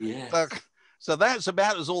 Okay. Oh, yeah. So that's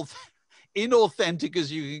about as inauthentic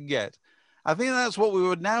as you can get. I think that's what we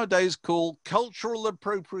would nowadays call cultural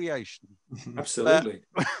appropriation. Absolutely.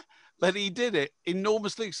 But he did it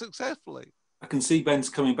enormously successfully. I can see Ben's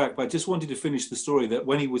coming back, but I just wanted to finish the story that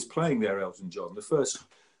when he was playing there, Elton John, the first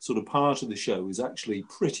sort of part of the show was actually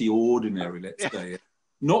pretty ordinary, let's say,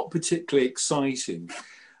 not particularly exciting.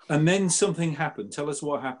 And then something happened. Tell us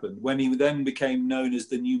what happened when he then became known as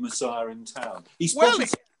the new Messiah in town. He spotted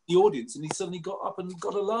the audience and he suddenly got up and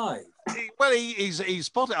got alive. Well, he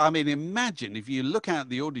spotted. I mean, imagine if you look out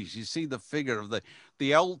the audience, you see the figure of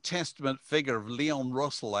the Old Testament figure of Leon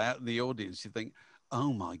Russell out in the audience. You think,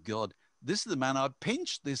 oh my God, this is the man I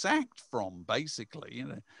pinched this act from, basically, you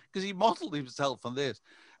know, because he modeled himself on this.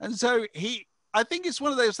 And so I think it's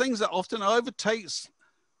one of those things that often overtakes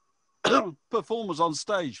performers on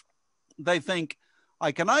stage. They think,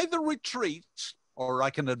 I can either retreat or I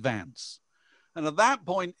can advance. And at that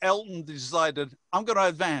point, Elton decided, I'm going to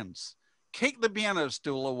advance, kick the piano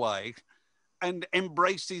stool away, and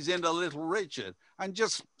embraced his inner Little Richard, and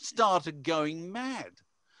just started going mad.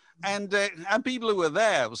 And people who were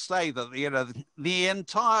there will say that, you know, the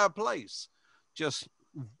entire place just,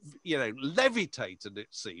 you know, levitated, it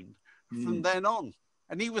seemed, from then on.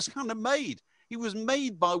 And he was kind of made. He was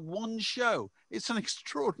made by one show. It's an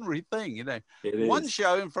extraordinary thing, you know. One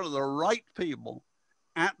show in front of the right people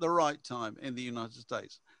at the right time in the United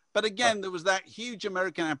States. But again, there was that huge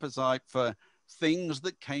American appetite for things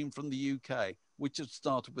that came from the UK, which had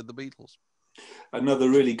started with the Beatles. Another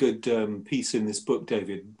really good piece in this book,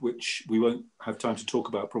 David, which we won't have time to talk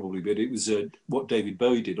about probably, but it was what David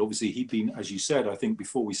Bowie did. Obviously, he'd been, as you said, I think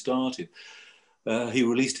before we started, he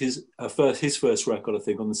released his first record, I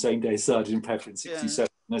think, on the same day as Sgt. Pepper in 67.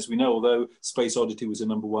 And as we know, although Space Oddity was a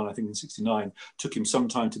 #1, I think, in 69, took him some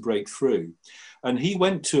time to break through. And he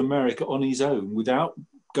went to America on his own without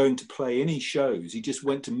going to play any shows. He just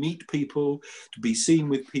went to meet people, to be seen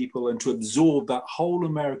with people, and to absorb that whole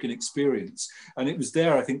American experience. And it was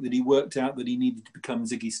there, I think, that he worked out that he needed to become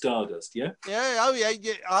Ziggy Stardust. Yeah. Yeah. Oh,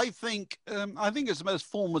 yeah. I think it's the most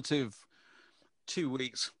formative 2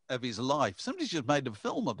 weeks of his life. Somebody's just made a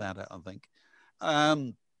film about it, I think.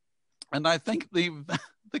 And I think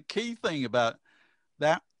the key thing about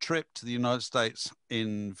that trip to the United States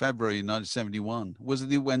in February 1971 was that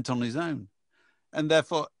he went on his own. And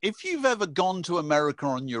therefore, if you've ever gone to America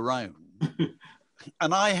on your own,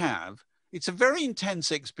 and I have, it's a very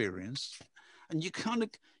intense experience, and you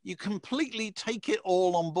completely take it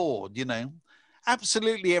all on board, you know,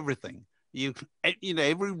 absolutely everything. You know,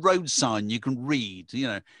 every road sign you can read, you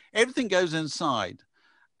know, everything goes inside.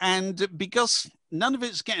 And because none of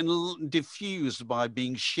it's getting diffused by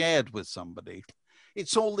being shared with somebody,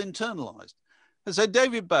 it's all internalized. And so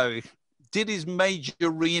David Bowie did his major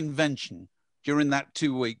reinvention during that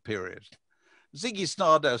 2 week period. Ziggy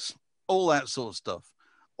Stardust, all that sort of stuff,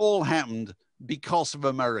 all happened because of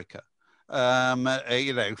America.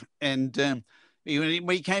 You know, and when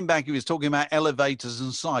he came back, he was talking about elevators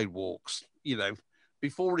and sidewalks. You know,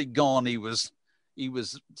 before he'd gone, he was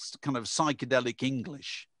kind of psychedelic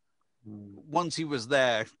English. Once he was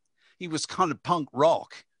there, he was kind of punk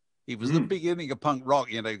rock. He was the beginning of punk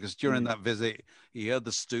rock, you know, because during that visit, he heard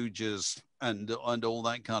the Stooges and all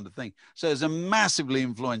that kind of thing. So it's a massively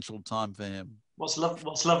influential time for him. What's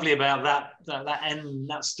lovely about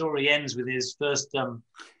that story ends with his first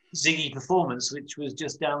Ziggy performance, which was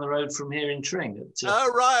just down the road from here in Tring.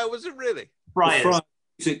 Oh, right. Was it really? Friars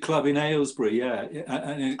Music Club in Aylesbury, yeah.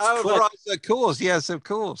 And it's right. Of course. Yes, of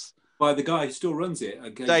course. By the guy who still runs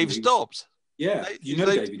it. Dave Stobbs. Yeah, you know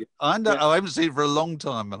David. I know. Yeah. I haven't seen it for a long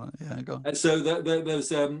time, but yeah, go on. And so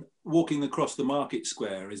there's walking across the market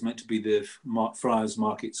square is meant to be the Friars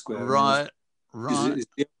Market Square. Right. Is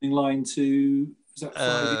the opening line to? Is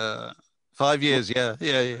that 5 years? Yeah.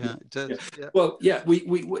 Yeah. Well, yeah.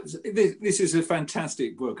 This is a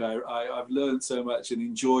fantastic book. I've learned so much and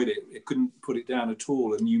enjoyed it. I couldn't put it down at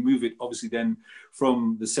all. And you move it obviously then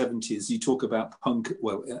from the 70s. You talk about punk,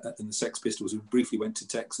 well, and the Sex Pistols. We briefly went to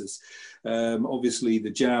Texas. Obviously the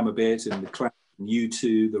Jam a bit, and the Clash, and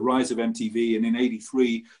U2, the rise of MTV, and in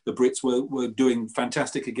 '83 the Brits were doing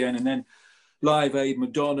fantastic again, and then Live Aid,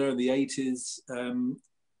 Madonna in the 80s.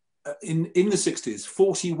 In the 60s,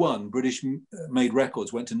 41 British made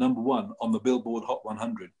records went to #1 on the Billboard Hot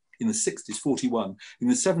 100. In the 60s, 41. In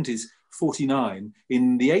the 70s, 49.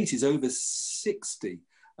 In the 80s, over 60.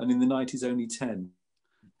 And in the 90s, only 10.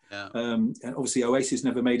 Yeah. And obviously Oasis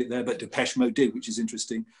never made it there, but Depeche Mode did, which is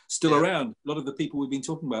interesting. Still around. A lot of the people we've been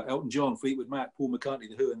talking about, Elton John, Fleetwood Mac, Paul McCartney,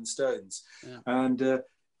 The Who and the Stones. Yeah. And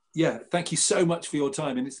thank you so much for your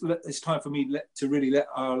time. And it's time for me to really let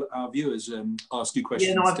our viewers ask you questions.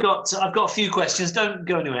 Yeah, no, I've got a few questions. Don't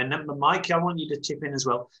go anywhere. Mike, I want you to chip in as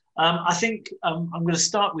well. I think I'm going to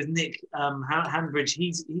start with Nick Handbridge.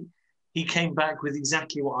 He came back with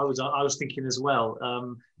exactly what I was thinking as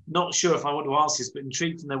well. Not sure if I want to ask this, but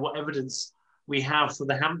intrigued to know what evidence we have for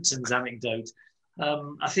the Hamptons anecdote.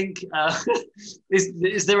 I think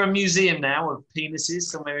is there a museum now of penises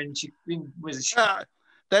somewhere in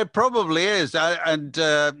There probably is, and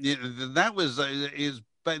that was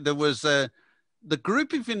there was the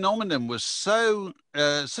groupie phenomenon was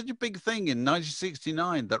such a big thing in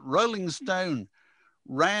 1969 that Rolling Stone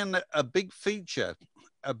ran a big feature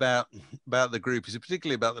about the groupies,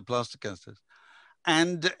 particularly about the Plasticasters,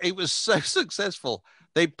 and it was so successful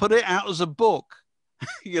they put it out as a book,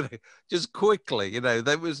 just quickly.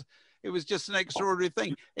 It was just an extraordinary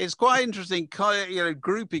thing. It's quite interesting.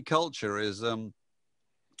 Groupie culture is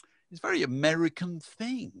it's a very American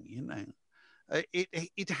thing.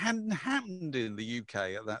 It hadn't happened in the UK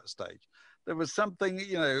at that stage. There was something,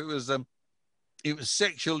 it was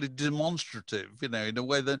sexually demonstrative, in a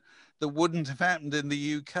way that wouldn't have happened in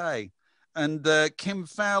the UK. And Kim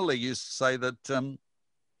Fowler used to say that the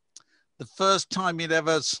first time he'd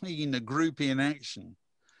ever seen a groupie in action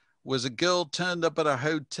was a girl turned up at a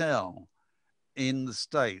hotel in the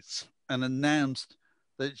States and announced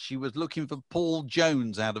that she was looking for Paul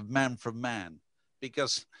Jones out of Man from Man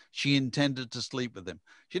because she intended to sleep with him.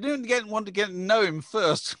 She didn't want to get to know him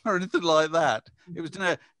first or anything like that. It was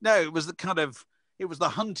it was the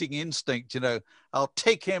hunting instinct, I'll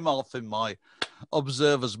take him off in my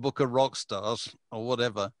Observer's Book of Rock Stars or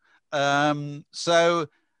whatever. So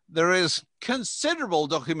there is considerable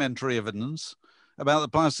documentary evidence about the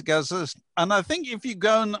Plasticasters. And I think if you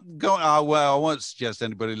I won't suggest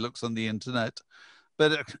anybody looks on the internet,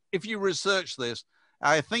 but if you research this,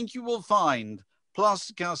 I think you will find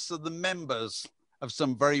Plasticasters, the members of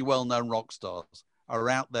some very well-known rock stars, are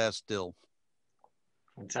out there still.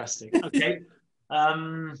 Fantastic. Okay.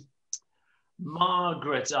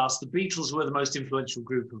 Margaret asked, the Beatles were the most influential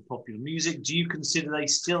group of popular music. Do you consider they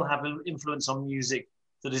still have an influence on music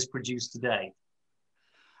that is produced today?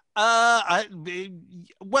 Well,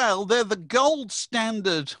 they're the gold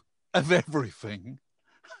standard of everything.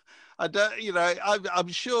 I'm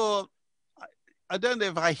sure, I don't know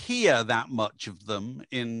if I hear that much of them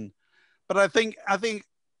but I think,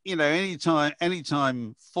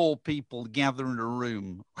 anytime four people gather in a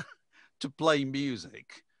room to play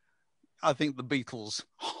music, I think the Beatles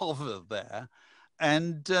hover there,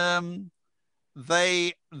 and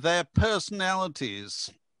their personalities,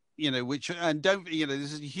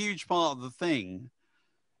 this is a huge part of the thing,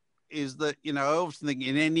 is that, I often think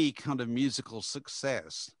in any kind of musical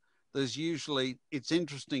success, it's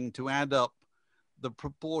interesting to add up the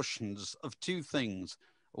proportions of two things.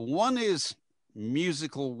 One is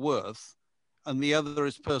musical worth, and the other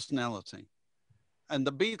is personality. And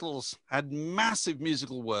the Beatles had massive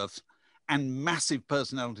musical worth and massive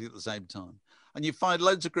personality at the same time. And you find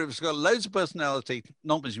loads of groups got loads of personality,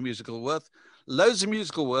 not much musical worth, loads of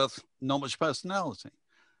musical worth, not much personality.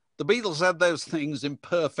 The Beatles had those things in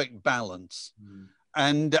perfect balance.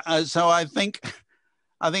 And so I think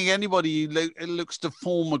anybody who looks to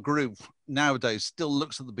form a group nowadays still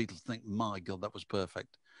looks at the Beatles and think, my God, that was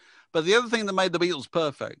perfect. But the other thing that made the Beatles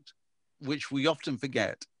perfect, which we often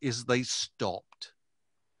forget, is they stopped.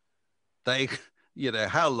 They,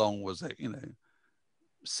 how long was it?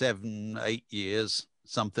 7, 8 years,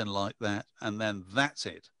 something like that. And then that's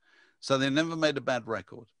it. So they never made a bad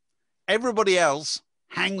record. Everybody else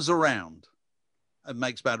hangs around and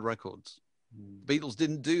makes bad records. Beatles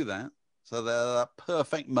didn't do that. So they're that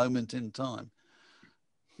perfect moment in time.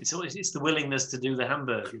 It's the willingness to do the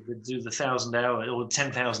Hamburg, to do the 1,000 hours or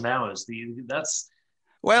 10,000 hours.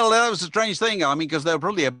 Well, that was a strange thing. Because they were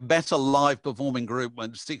probably a better live performing group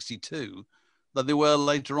when 62 than they were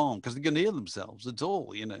later on, because they couldn't hear themselves at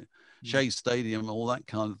all. Shea Stadium, all that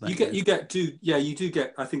kind of thing. You do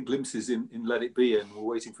get, I think, glimpses in Let It Be, and we're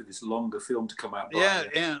waiting for this longer film to come out.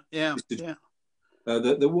 Yeah.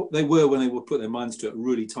 They were, when they would put their minds to it, a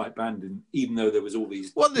really tight band, and even though there was all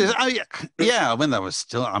these. Well, they're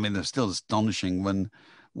still astonishing when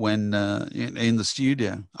in the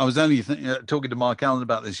studio. I was only talking to Mark Allen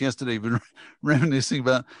about this yesterday, but reminiscing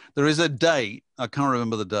about, there is a date, I can't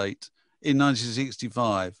remember the date, in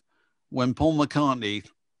 1965 when Paul McCartney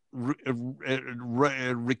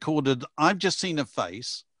recorded I've Just Seen a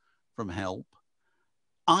Face from Help,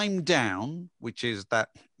 I'm Down, which is that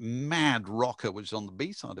mad rocker, which is on the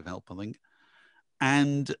B side of Help, I think,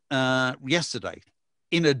 and Yesterday,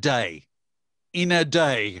 in a day.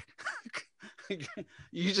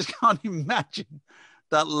 You just can't imagine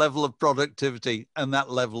that level of productivity and that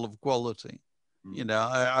level of quality. You know,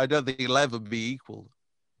 I don't think it'll ever be equal.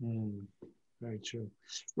 Very true.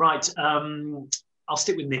 Right. I'll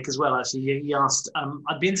stick with Nick as well, actually. He asked,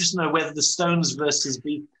 I'd be interested to know whether the Stones versus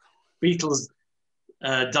Beatles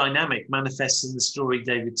dynamic manifests in the story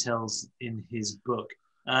David tells in his book.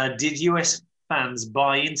 Did US fans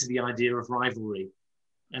buy into the idea of rivalry?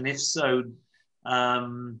 And if so,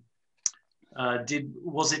 was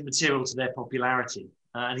it material to their popularity?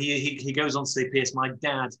 And he goes on to say, P.S.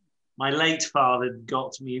 My late father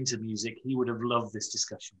got me into music. He would have loved this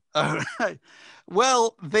discussion. Oh, right.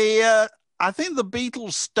 Well, I think the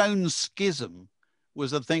Beatles-Stones schism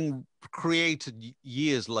was a thing created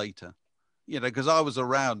years later. You know, because I was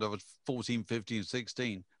around, I was 14, 15,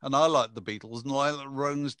 16, and I liked the Beatles and I liked the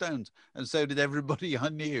Rolling Stones, and so did everybody I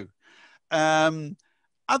knew. I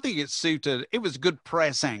think it suited, it was a good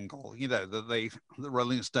press angle, you know, that the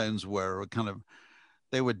Rolling Stones were kind of,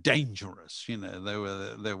 they were dangerous, you know,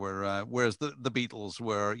 they were whereas the Beatles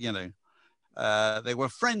were, you know, they were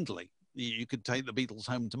friendly. You could take the Beatles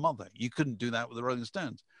home to mother. You couldn't do that with the Rolling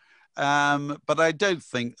Stones. But I don't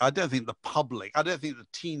think the public, I don't think the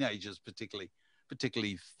teenagers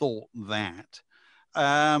particularly thought that.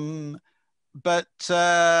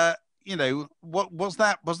 You know, what was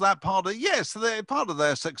that part of? Yes, they're part of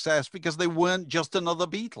their success because they weren't just another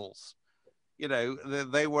Beatles. You know,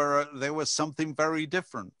 they were something very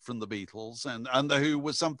different from the Beatles, and the Who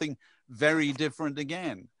was something very different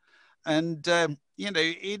again. And you know,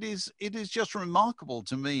 it is just remarkable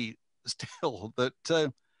to me still that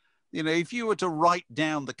you know, if you were to write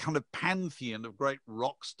down the kind of pantheon of great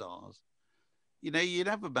rock stars, you know, you'd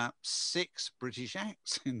have about 6 British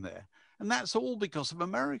acts in there, and that's all because of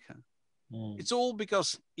America. It's all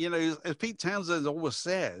because, you know, as Pete Townsend always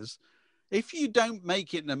says, if you don't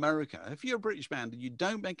make it in America, if you're a British band and you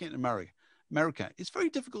don't make it in America, it's very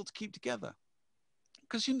difficult to keep together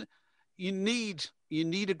because you need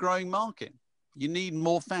a growing market. You need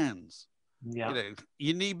more fans. Yeah. You know,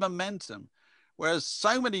 you need momentum. Whereas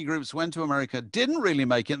so many groups went to America, didn't really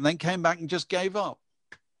make it, and then came back and just gave up.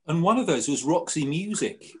 And one of those was Roxy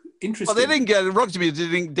Music. Interesting. Well, they didn't get Roxy Music.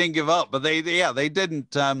 Didn't give up, but they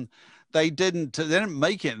didn't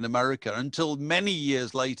make it in America until many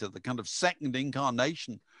years later. The kind of second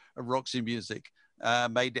incarnation of Roxy Music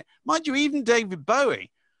made it. Mind you, even David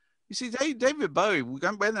Bowie. You see, David Bowie, we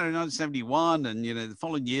went there in 1971, and you know, the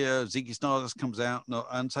following year, Ziggy Stardust comes out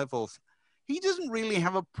and so forth. He doesn't really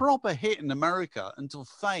have a proper hit in America until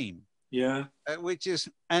Fame. Yeah. Which is,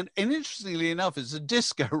 and interestingly enough, it's a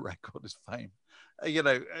disco record, is Fame. You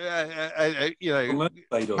know,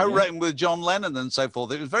 co-written with John Lennon and so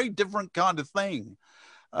forth. It was a very different kind of thing.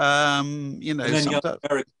 You know, and then Young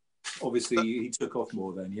Americans, obviously, he took off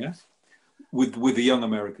more then, yeah? With the Young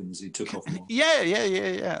Americans, he took off more.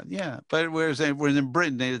 Yeah. But whereas in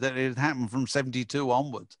Britain, it happened from 72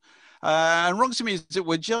 onwards. And Roxy Music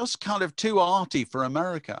were just kind of too arty for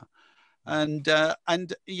America. And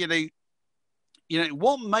you know,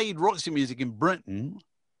 what made Roxy Music in Britain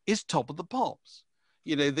is Top of the Pops.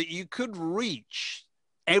 You know, that you could reach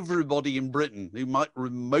everybody in Britain who might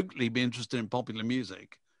remotely be interested in popular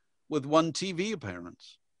music with one TV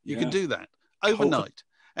appearance. You could do that overnight.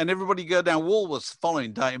 And everybody go down Woolworths the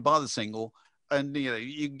following day and buy the single, and you know,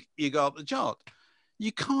 you go up the chart.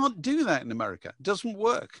 You can't do that in America. It doesn't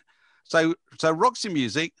work. So Roxy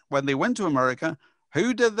Music, when they went to America,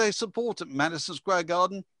 who did they support at Madison Square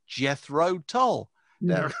Garden? Jethro Tull.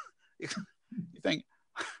 Now, you think,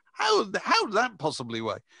 how did that possibly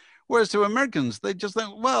work? Whereas to Americans, they just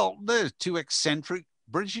think, well, there's 2 eccentric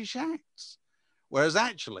British acts. Whereas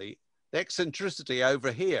actually, the eccentricity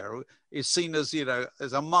over here is seen as, you know,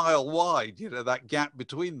 as a mile wide, you know, that gap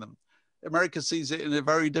between them. America sees it in a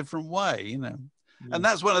very different way, you know. And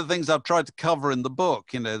that's one of the things I've tried to cover in the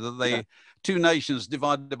book, you know, that they 2 nations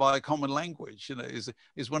divided by a common language, you know,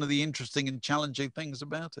 is one of the interesting and challenging things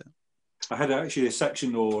about it. I had actually a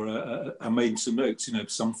section, or I made some notes, you know,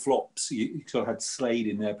 some flops. You sort of had Slade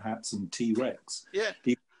in there, perhaps, and T-Rex. Yeah.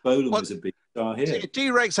 Bolan was a big star here.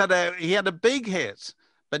 T-Rex had a big hit,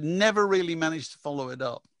 but never really managed to follow it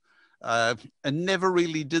up, and never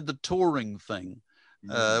really did the touring thing,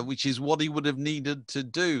 which is what he would have needed to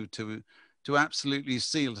do to absolutely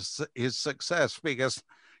seal his success. Because,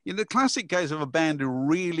 you know, the classic case of a band who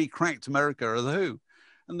really cracked America are the Who.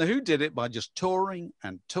 And the Who did it by just touring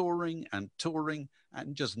and touring and touring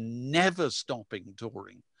and just never stopping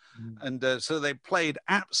touring. And so they played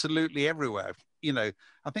absolutely everywhere. You know,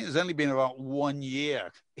 I think there's only been about 1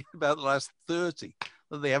 year in about the last 30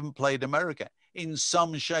 that they haven't played America in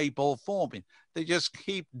some shape or form. They just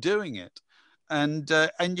keep doing it. And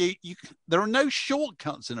there are no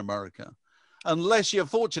shortcuts in America unless you're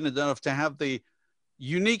fortunate enough to have the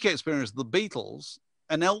unique experience of the Beatles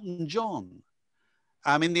and Elton John.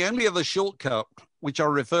 I mean, the only other shortcut, which I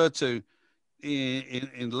refer to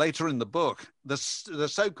in later in the book, the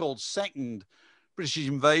so-called second British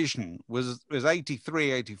invasion was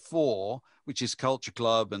 83, 84, which is Culture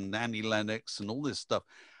Club and Annie Lennox and all this stuff.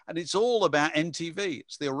 And it's all about MTV.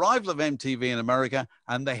 It's the arrival of MTV in America,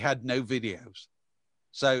 and they had no videos.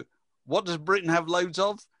 So what does Britain have loads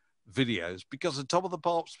of? Videos, because of Top of the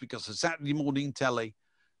Pops, because of Saturday morning telly.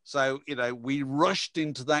 So, you know, we rushed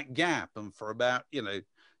into that gap, and for about,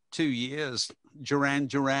 2 years, Duran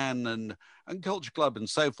Duran and Culture Club and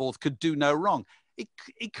so forth could do no wrong.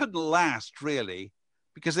 It couldn't last, really,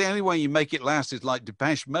 because the only way you make it last is like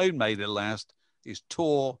Depeche Mode made it last, is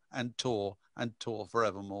tour and tour and tour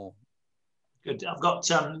forevermore. Good. I've got,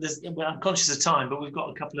 I'm conscious of time, but we've got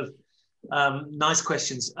a couple of nice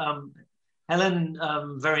questions. Helen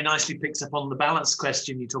very nicely picks up on the balance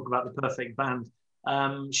question. You talk about the perfect band.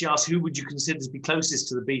 She asked, who would you consider to be closest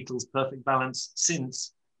to the Beatles' perfect balance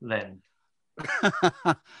since then?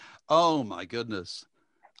 Oh my goodness.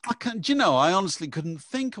 I honestly couldn't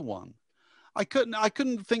think of one. I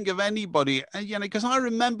couldn't think of anybody, because I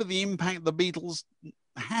remember the impact the Beatles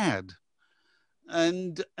had.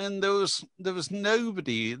 And there was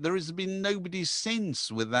nobody, there has been nobody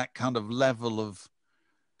since with that kind of level of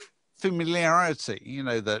familiarity,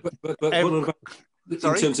 that. But what about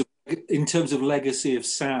in terms of legacy of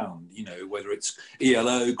sound, whether it's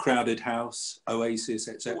ELO, Crowded House, Oasis,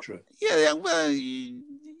 etc. Yeah, well,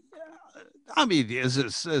 I mean,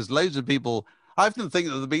 there's loads of people. I often think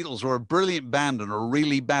that the Beatles were a brilliant band and a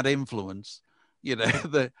really bad influence.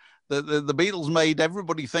 The Beatles made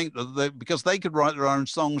everybody think that because they could write their own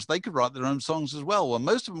songs, they could write their own songs as well. Well,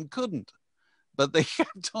 most of them couldn't, but they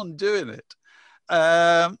kept on doing it.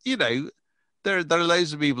 There are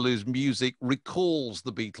loads of people whose music recalls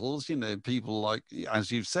the Beatles, people like,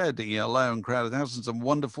 as you've said, ELO and Crowded House and some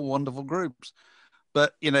wonderful, wonderful groups.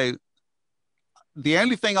 But, the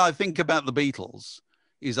only thing I think about the Beatles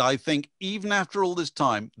is I think even after all this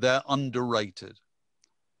time, they're underrated.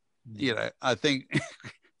 I think if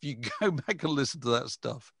you go back and listen to that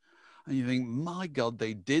stuff and you think, my God,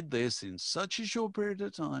 they did this in such a short period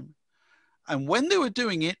of time. And when they were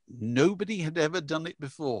doing it, nobody had ever done it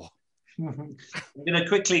before. I'm going to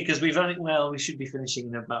quickly, because we should be finishing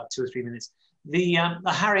in about 2 or 3 minutes. The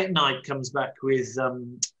Harriet Knight comes back with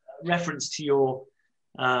reference to your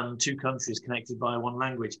two countries connected by one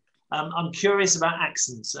language. I'm curious about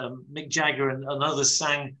accents. Mick Jagger and others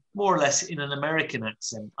sang more or less in an American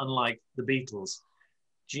accent, unlike the Beatles.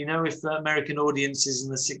 Do you know if the American audiences in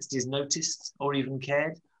the 60s noticed or even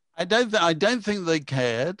cared? I don't think they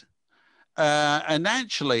cared. And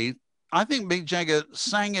actually, I think Mick Jagger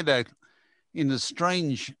sang it out in a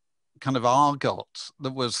strange kind of argot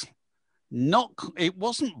that was it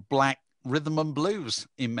wasn't black rhythm and blues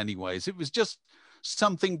in many ways. It was just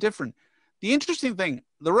something different. The interesting thing,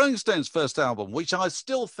 the Rolling Stones' first album, which I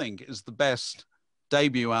still think is the best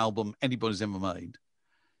debut album anybody's ever made,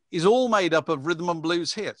 is all made up of rhythm and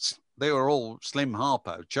blues hits. They were all Slim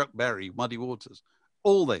Harpo, Chuck Berry, Muddy Waters,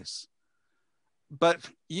 all this. But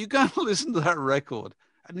you go and listen to that record,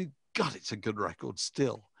 and God, it's a good record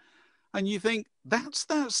still. And you think, that's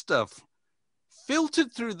that stuff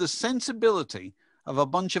filtered through the sensibility of a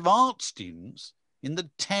bunch of art students in the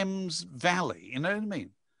Thames Valley. You know what I mean?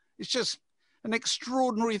 It's just an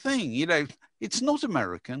extraordinary thing. It's not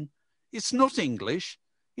American. It's not English.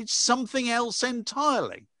 It's something else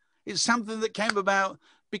entirely. It's something that came about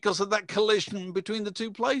because of that collision between the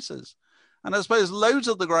two places. And I suppose loads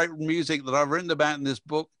of the great music that I've written about in this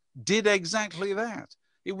book did exactly that.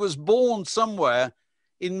 It was born somewhere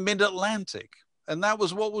in mid-Atlantic, and that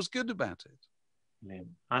was what was good about it. Yeah.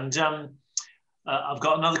 And I've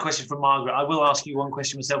got another question from Margaret. I will ask you one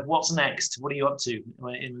question myself. What's next? What are you up to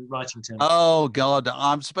in writing terms? Oh God,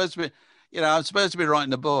 I'm supposed to be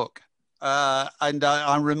writing a book, and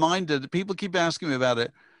I'm reminded. People keep asking me about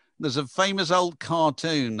it. There's a famous old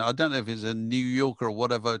cartoon. I don't know if it's a New Yorker or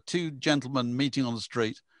whatever. Two gentlemen meeting on the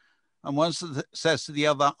street, and one says to the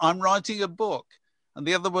other, "I'm writing a book," and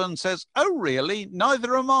the other one says, "Oh, really?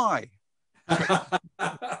 Neither am I."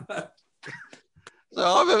 So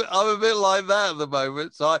I'm a bit like that at the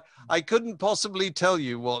moment. So I couldn't possibly tell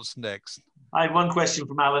you what's next. I had one question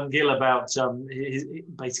from Alan Gill about he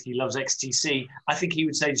basically loves XTC. I think he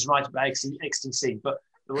would say just write about XTC, but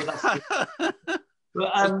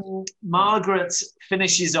Well, Margaret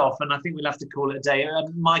finishes off, and I think we'll have to call it a day.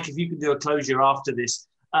 Mike, if you can do a closure after this.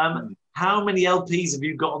 How many LPs have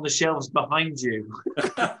you got on the shelves behind you?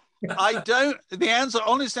 I don't.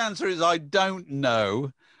 Honest answer is I don't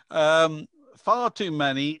know. Far too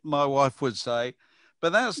many, my wife would say,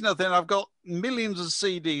 but that's nothing. I've got millions of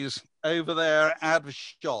CDs over there out of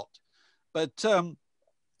shot, but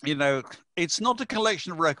you know, it's not a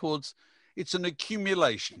collection of records. It's an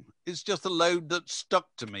accumulation. It's just a load that stuck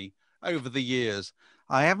to me over the years.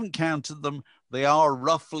 I haven't counted them. They are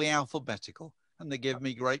roughly alphabetical, and they give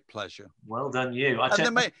me great pleasure. Well done, you.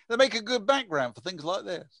 And they make a good background for things like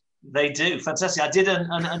this. They do. Fantastic. I did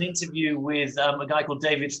an interview with a guy called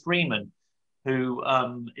David Freeman, who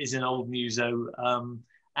is an old muso,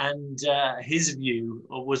 and his view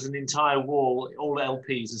was an entire wall, all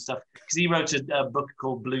LPs and stuff, because he wrote a book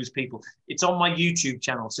called Blues People. It's on my YouTube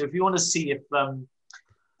channel, so if you want to see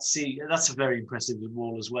that's a very impressive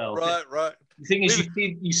wall as well. Right. The thing is,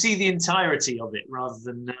 you see the entirety of it rather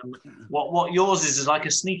than what yours is like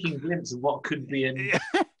a sneaking glimpse of what could be in.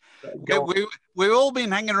 We've all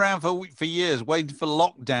been hanging around for years, waiting for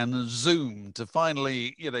lockdown and Zoom to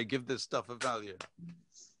finally, give this stuff a value.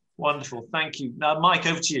 Wonderful, thank you. Mike,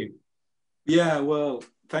 over to you. Yeah, well,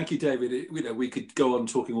 thank you, David. We could go on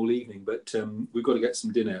talking all evening, but we've got to get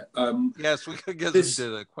some dinner. Yes, we could get some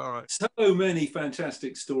dinner. Quite right. So many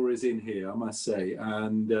fantastic stories in here, I must say.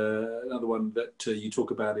 And another one that you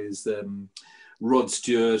talk about is Rod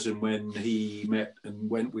Stewart, and when he met and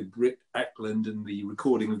went with Rick Ackland and the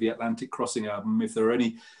recording of the Atlantic Crossing album. If there are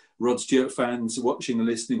any Rod Stewart fans watching and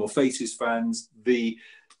listening, or Faces fans, the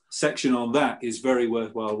section on that is very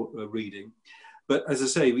worthwhile reading. But as I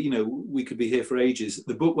say, we could be here for ages.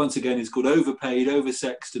 The book, once again, is called Overpaid,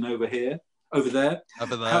 Oversexed and Over There. How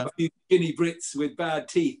a Few Skinny Brits with Bad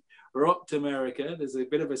Teeth rocked America. There's a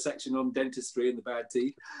bit of a section on dentistry and the bad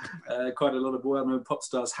teeth. Quite a lot of well-known pop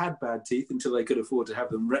stars had bad teeth until they could afford to have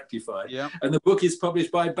them rectified. Yeah. And the book is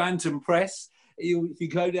published by Bantam Press. If you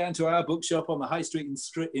go down to our bookshop on the High Street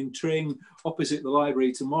in Tring, opposite the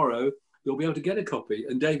library tomorrow, you'll be able to get a copy.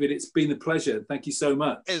 And David, it's been a pleasure. Thank you so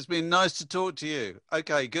much. It's been nice to talk to you.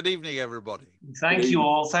 Okay, good evening, everybody. Thank you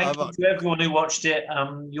all. Thank you to everyone who watched it.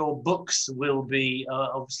 Your books will be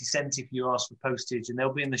obviously sent if you ask for postage, and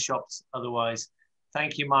they'll be in the shops otherwise.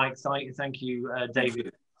 Thank you, Mike. Thank you,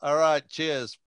 David. All right, cheers.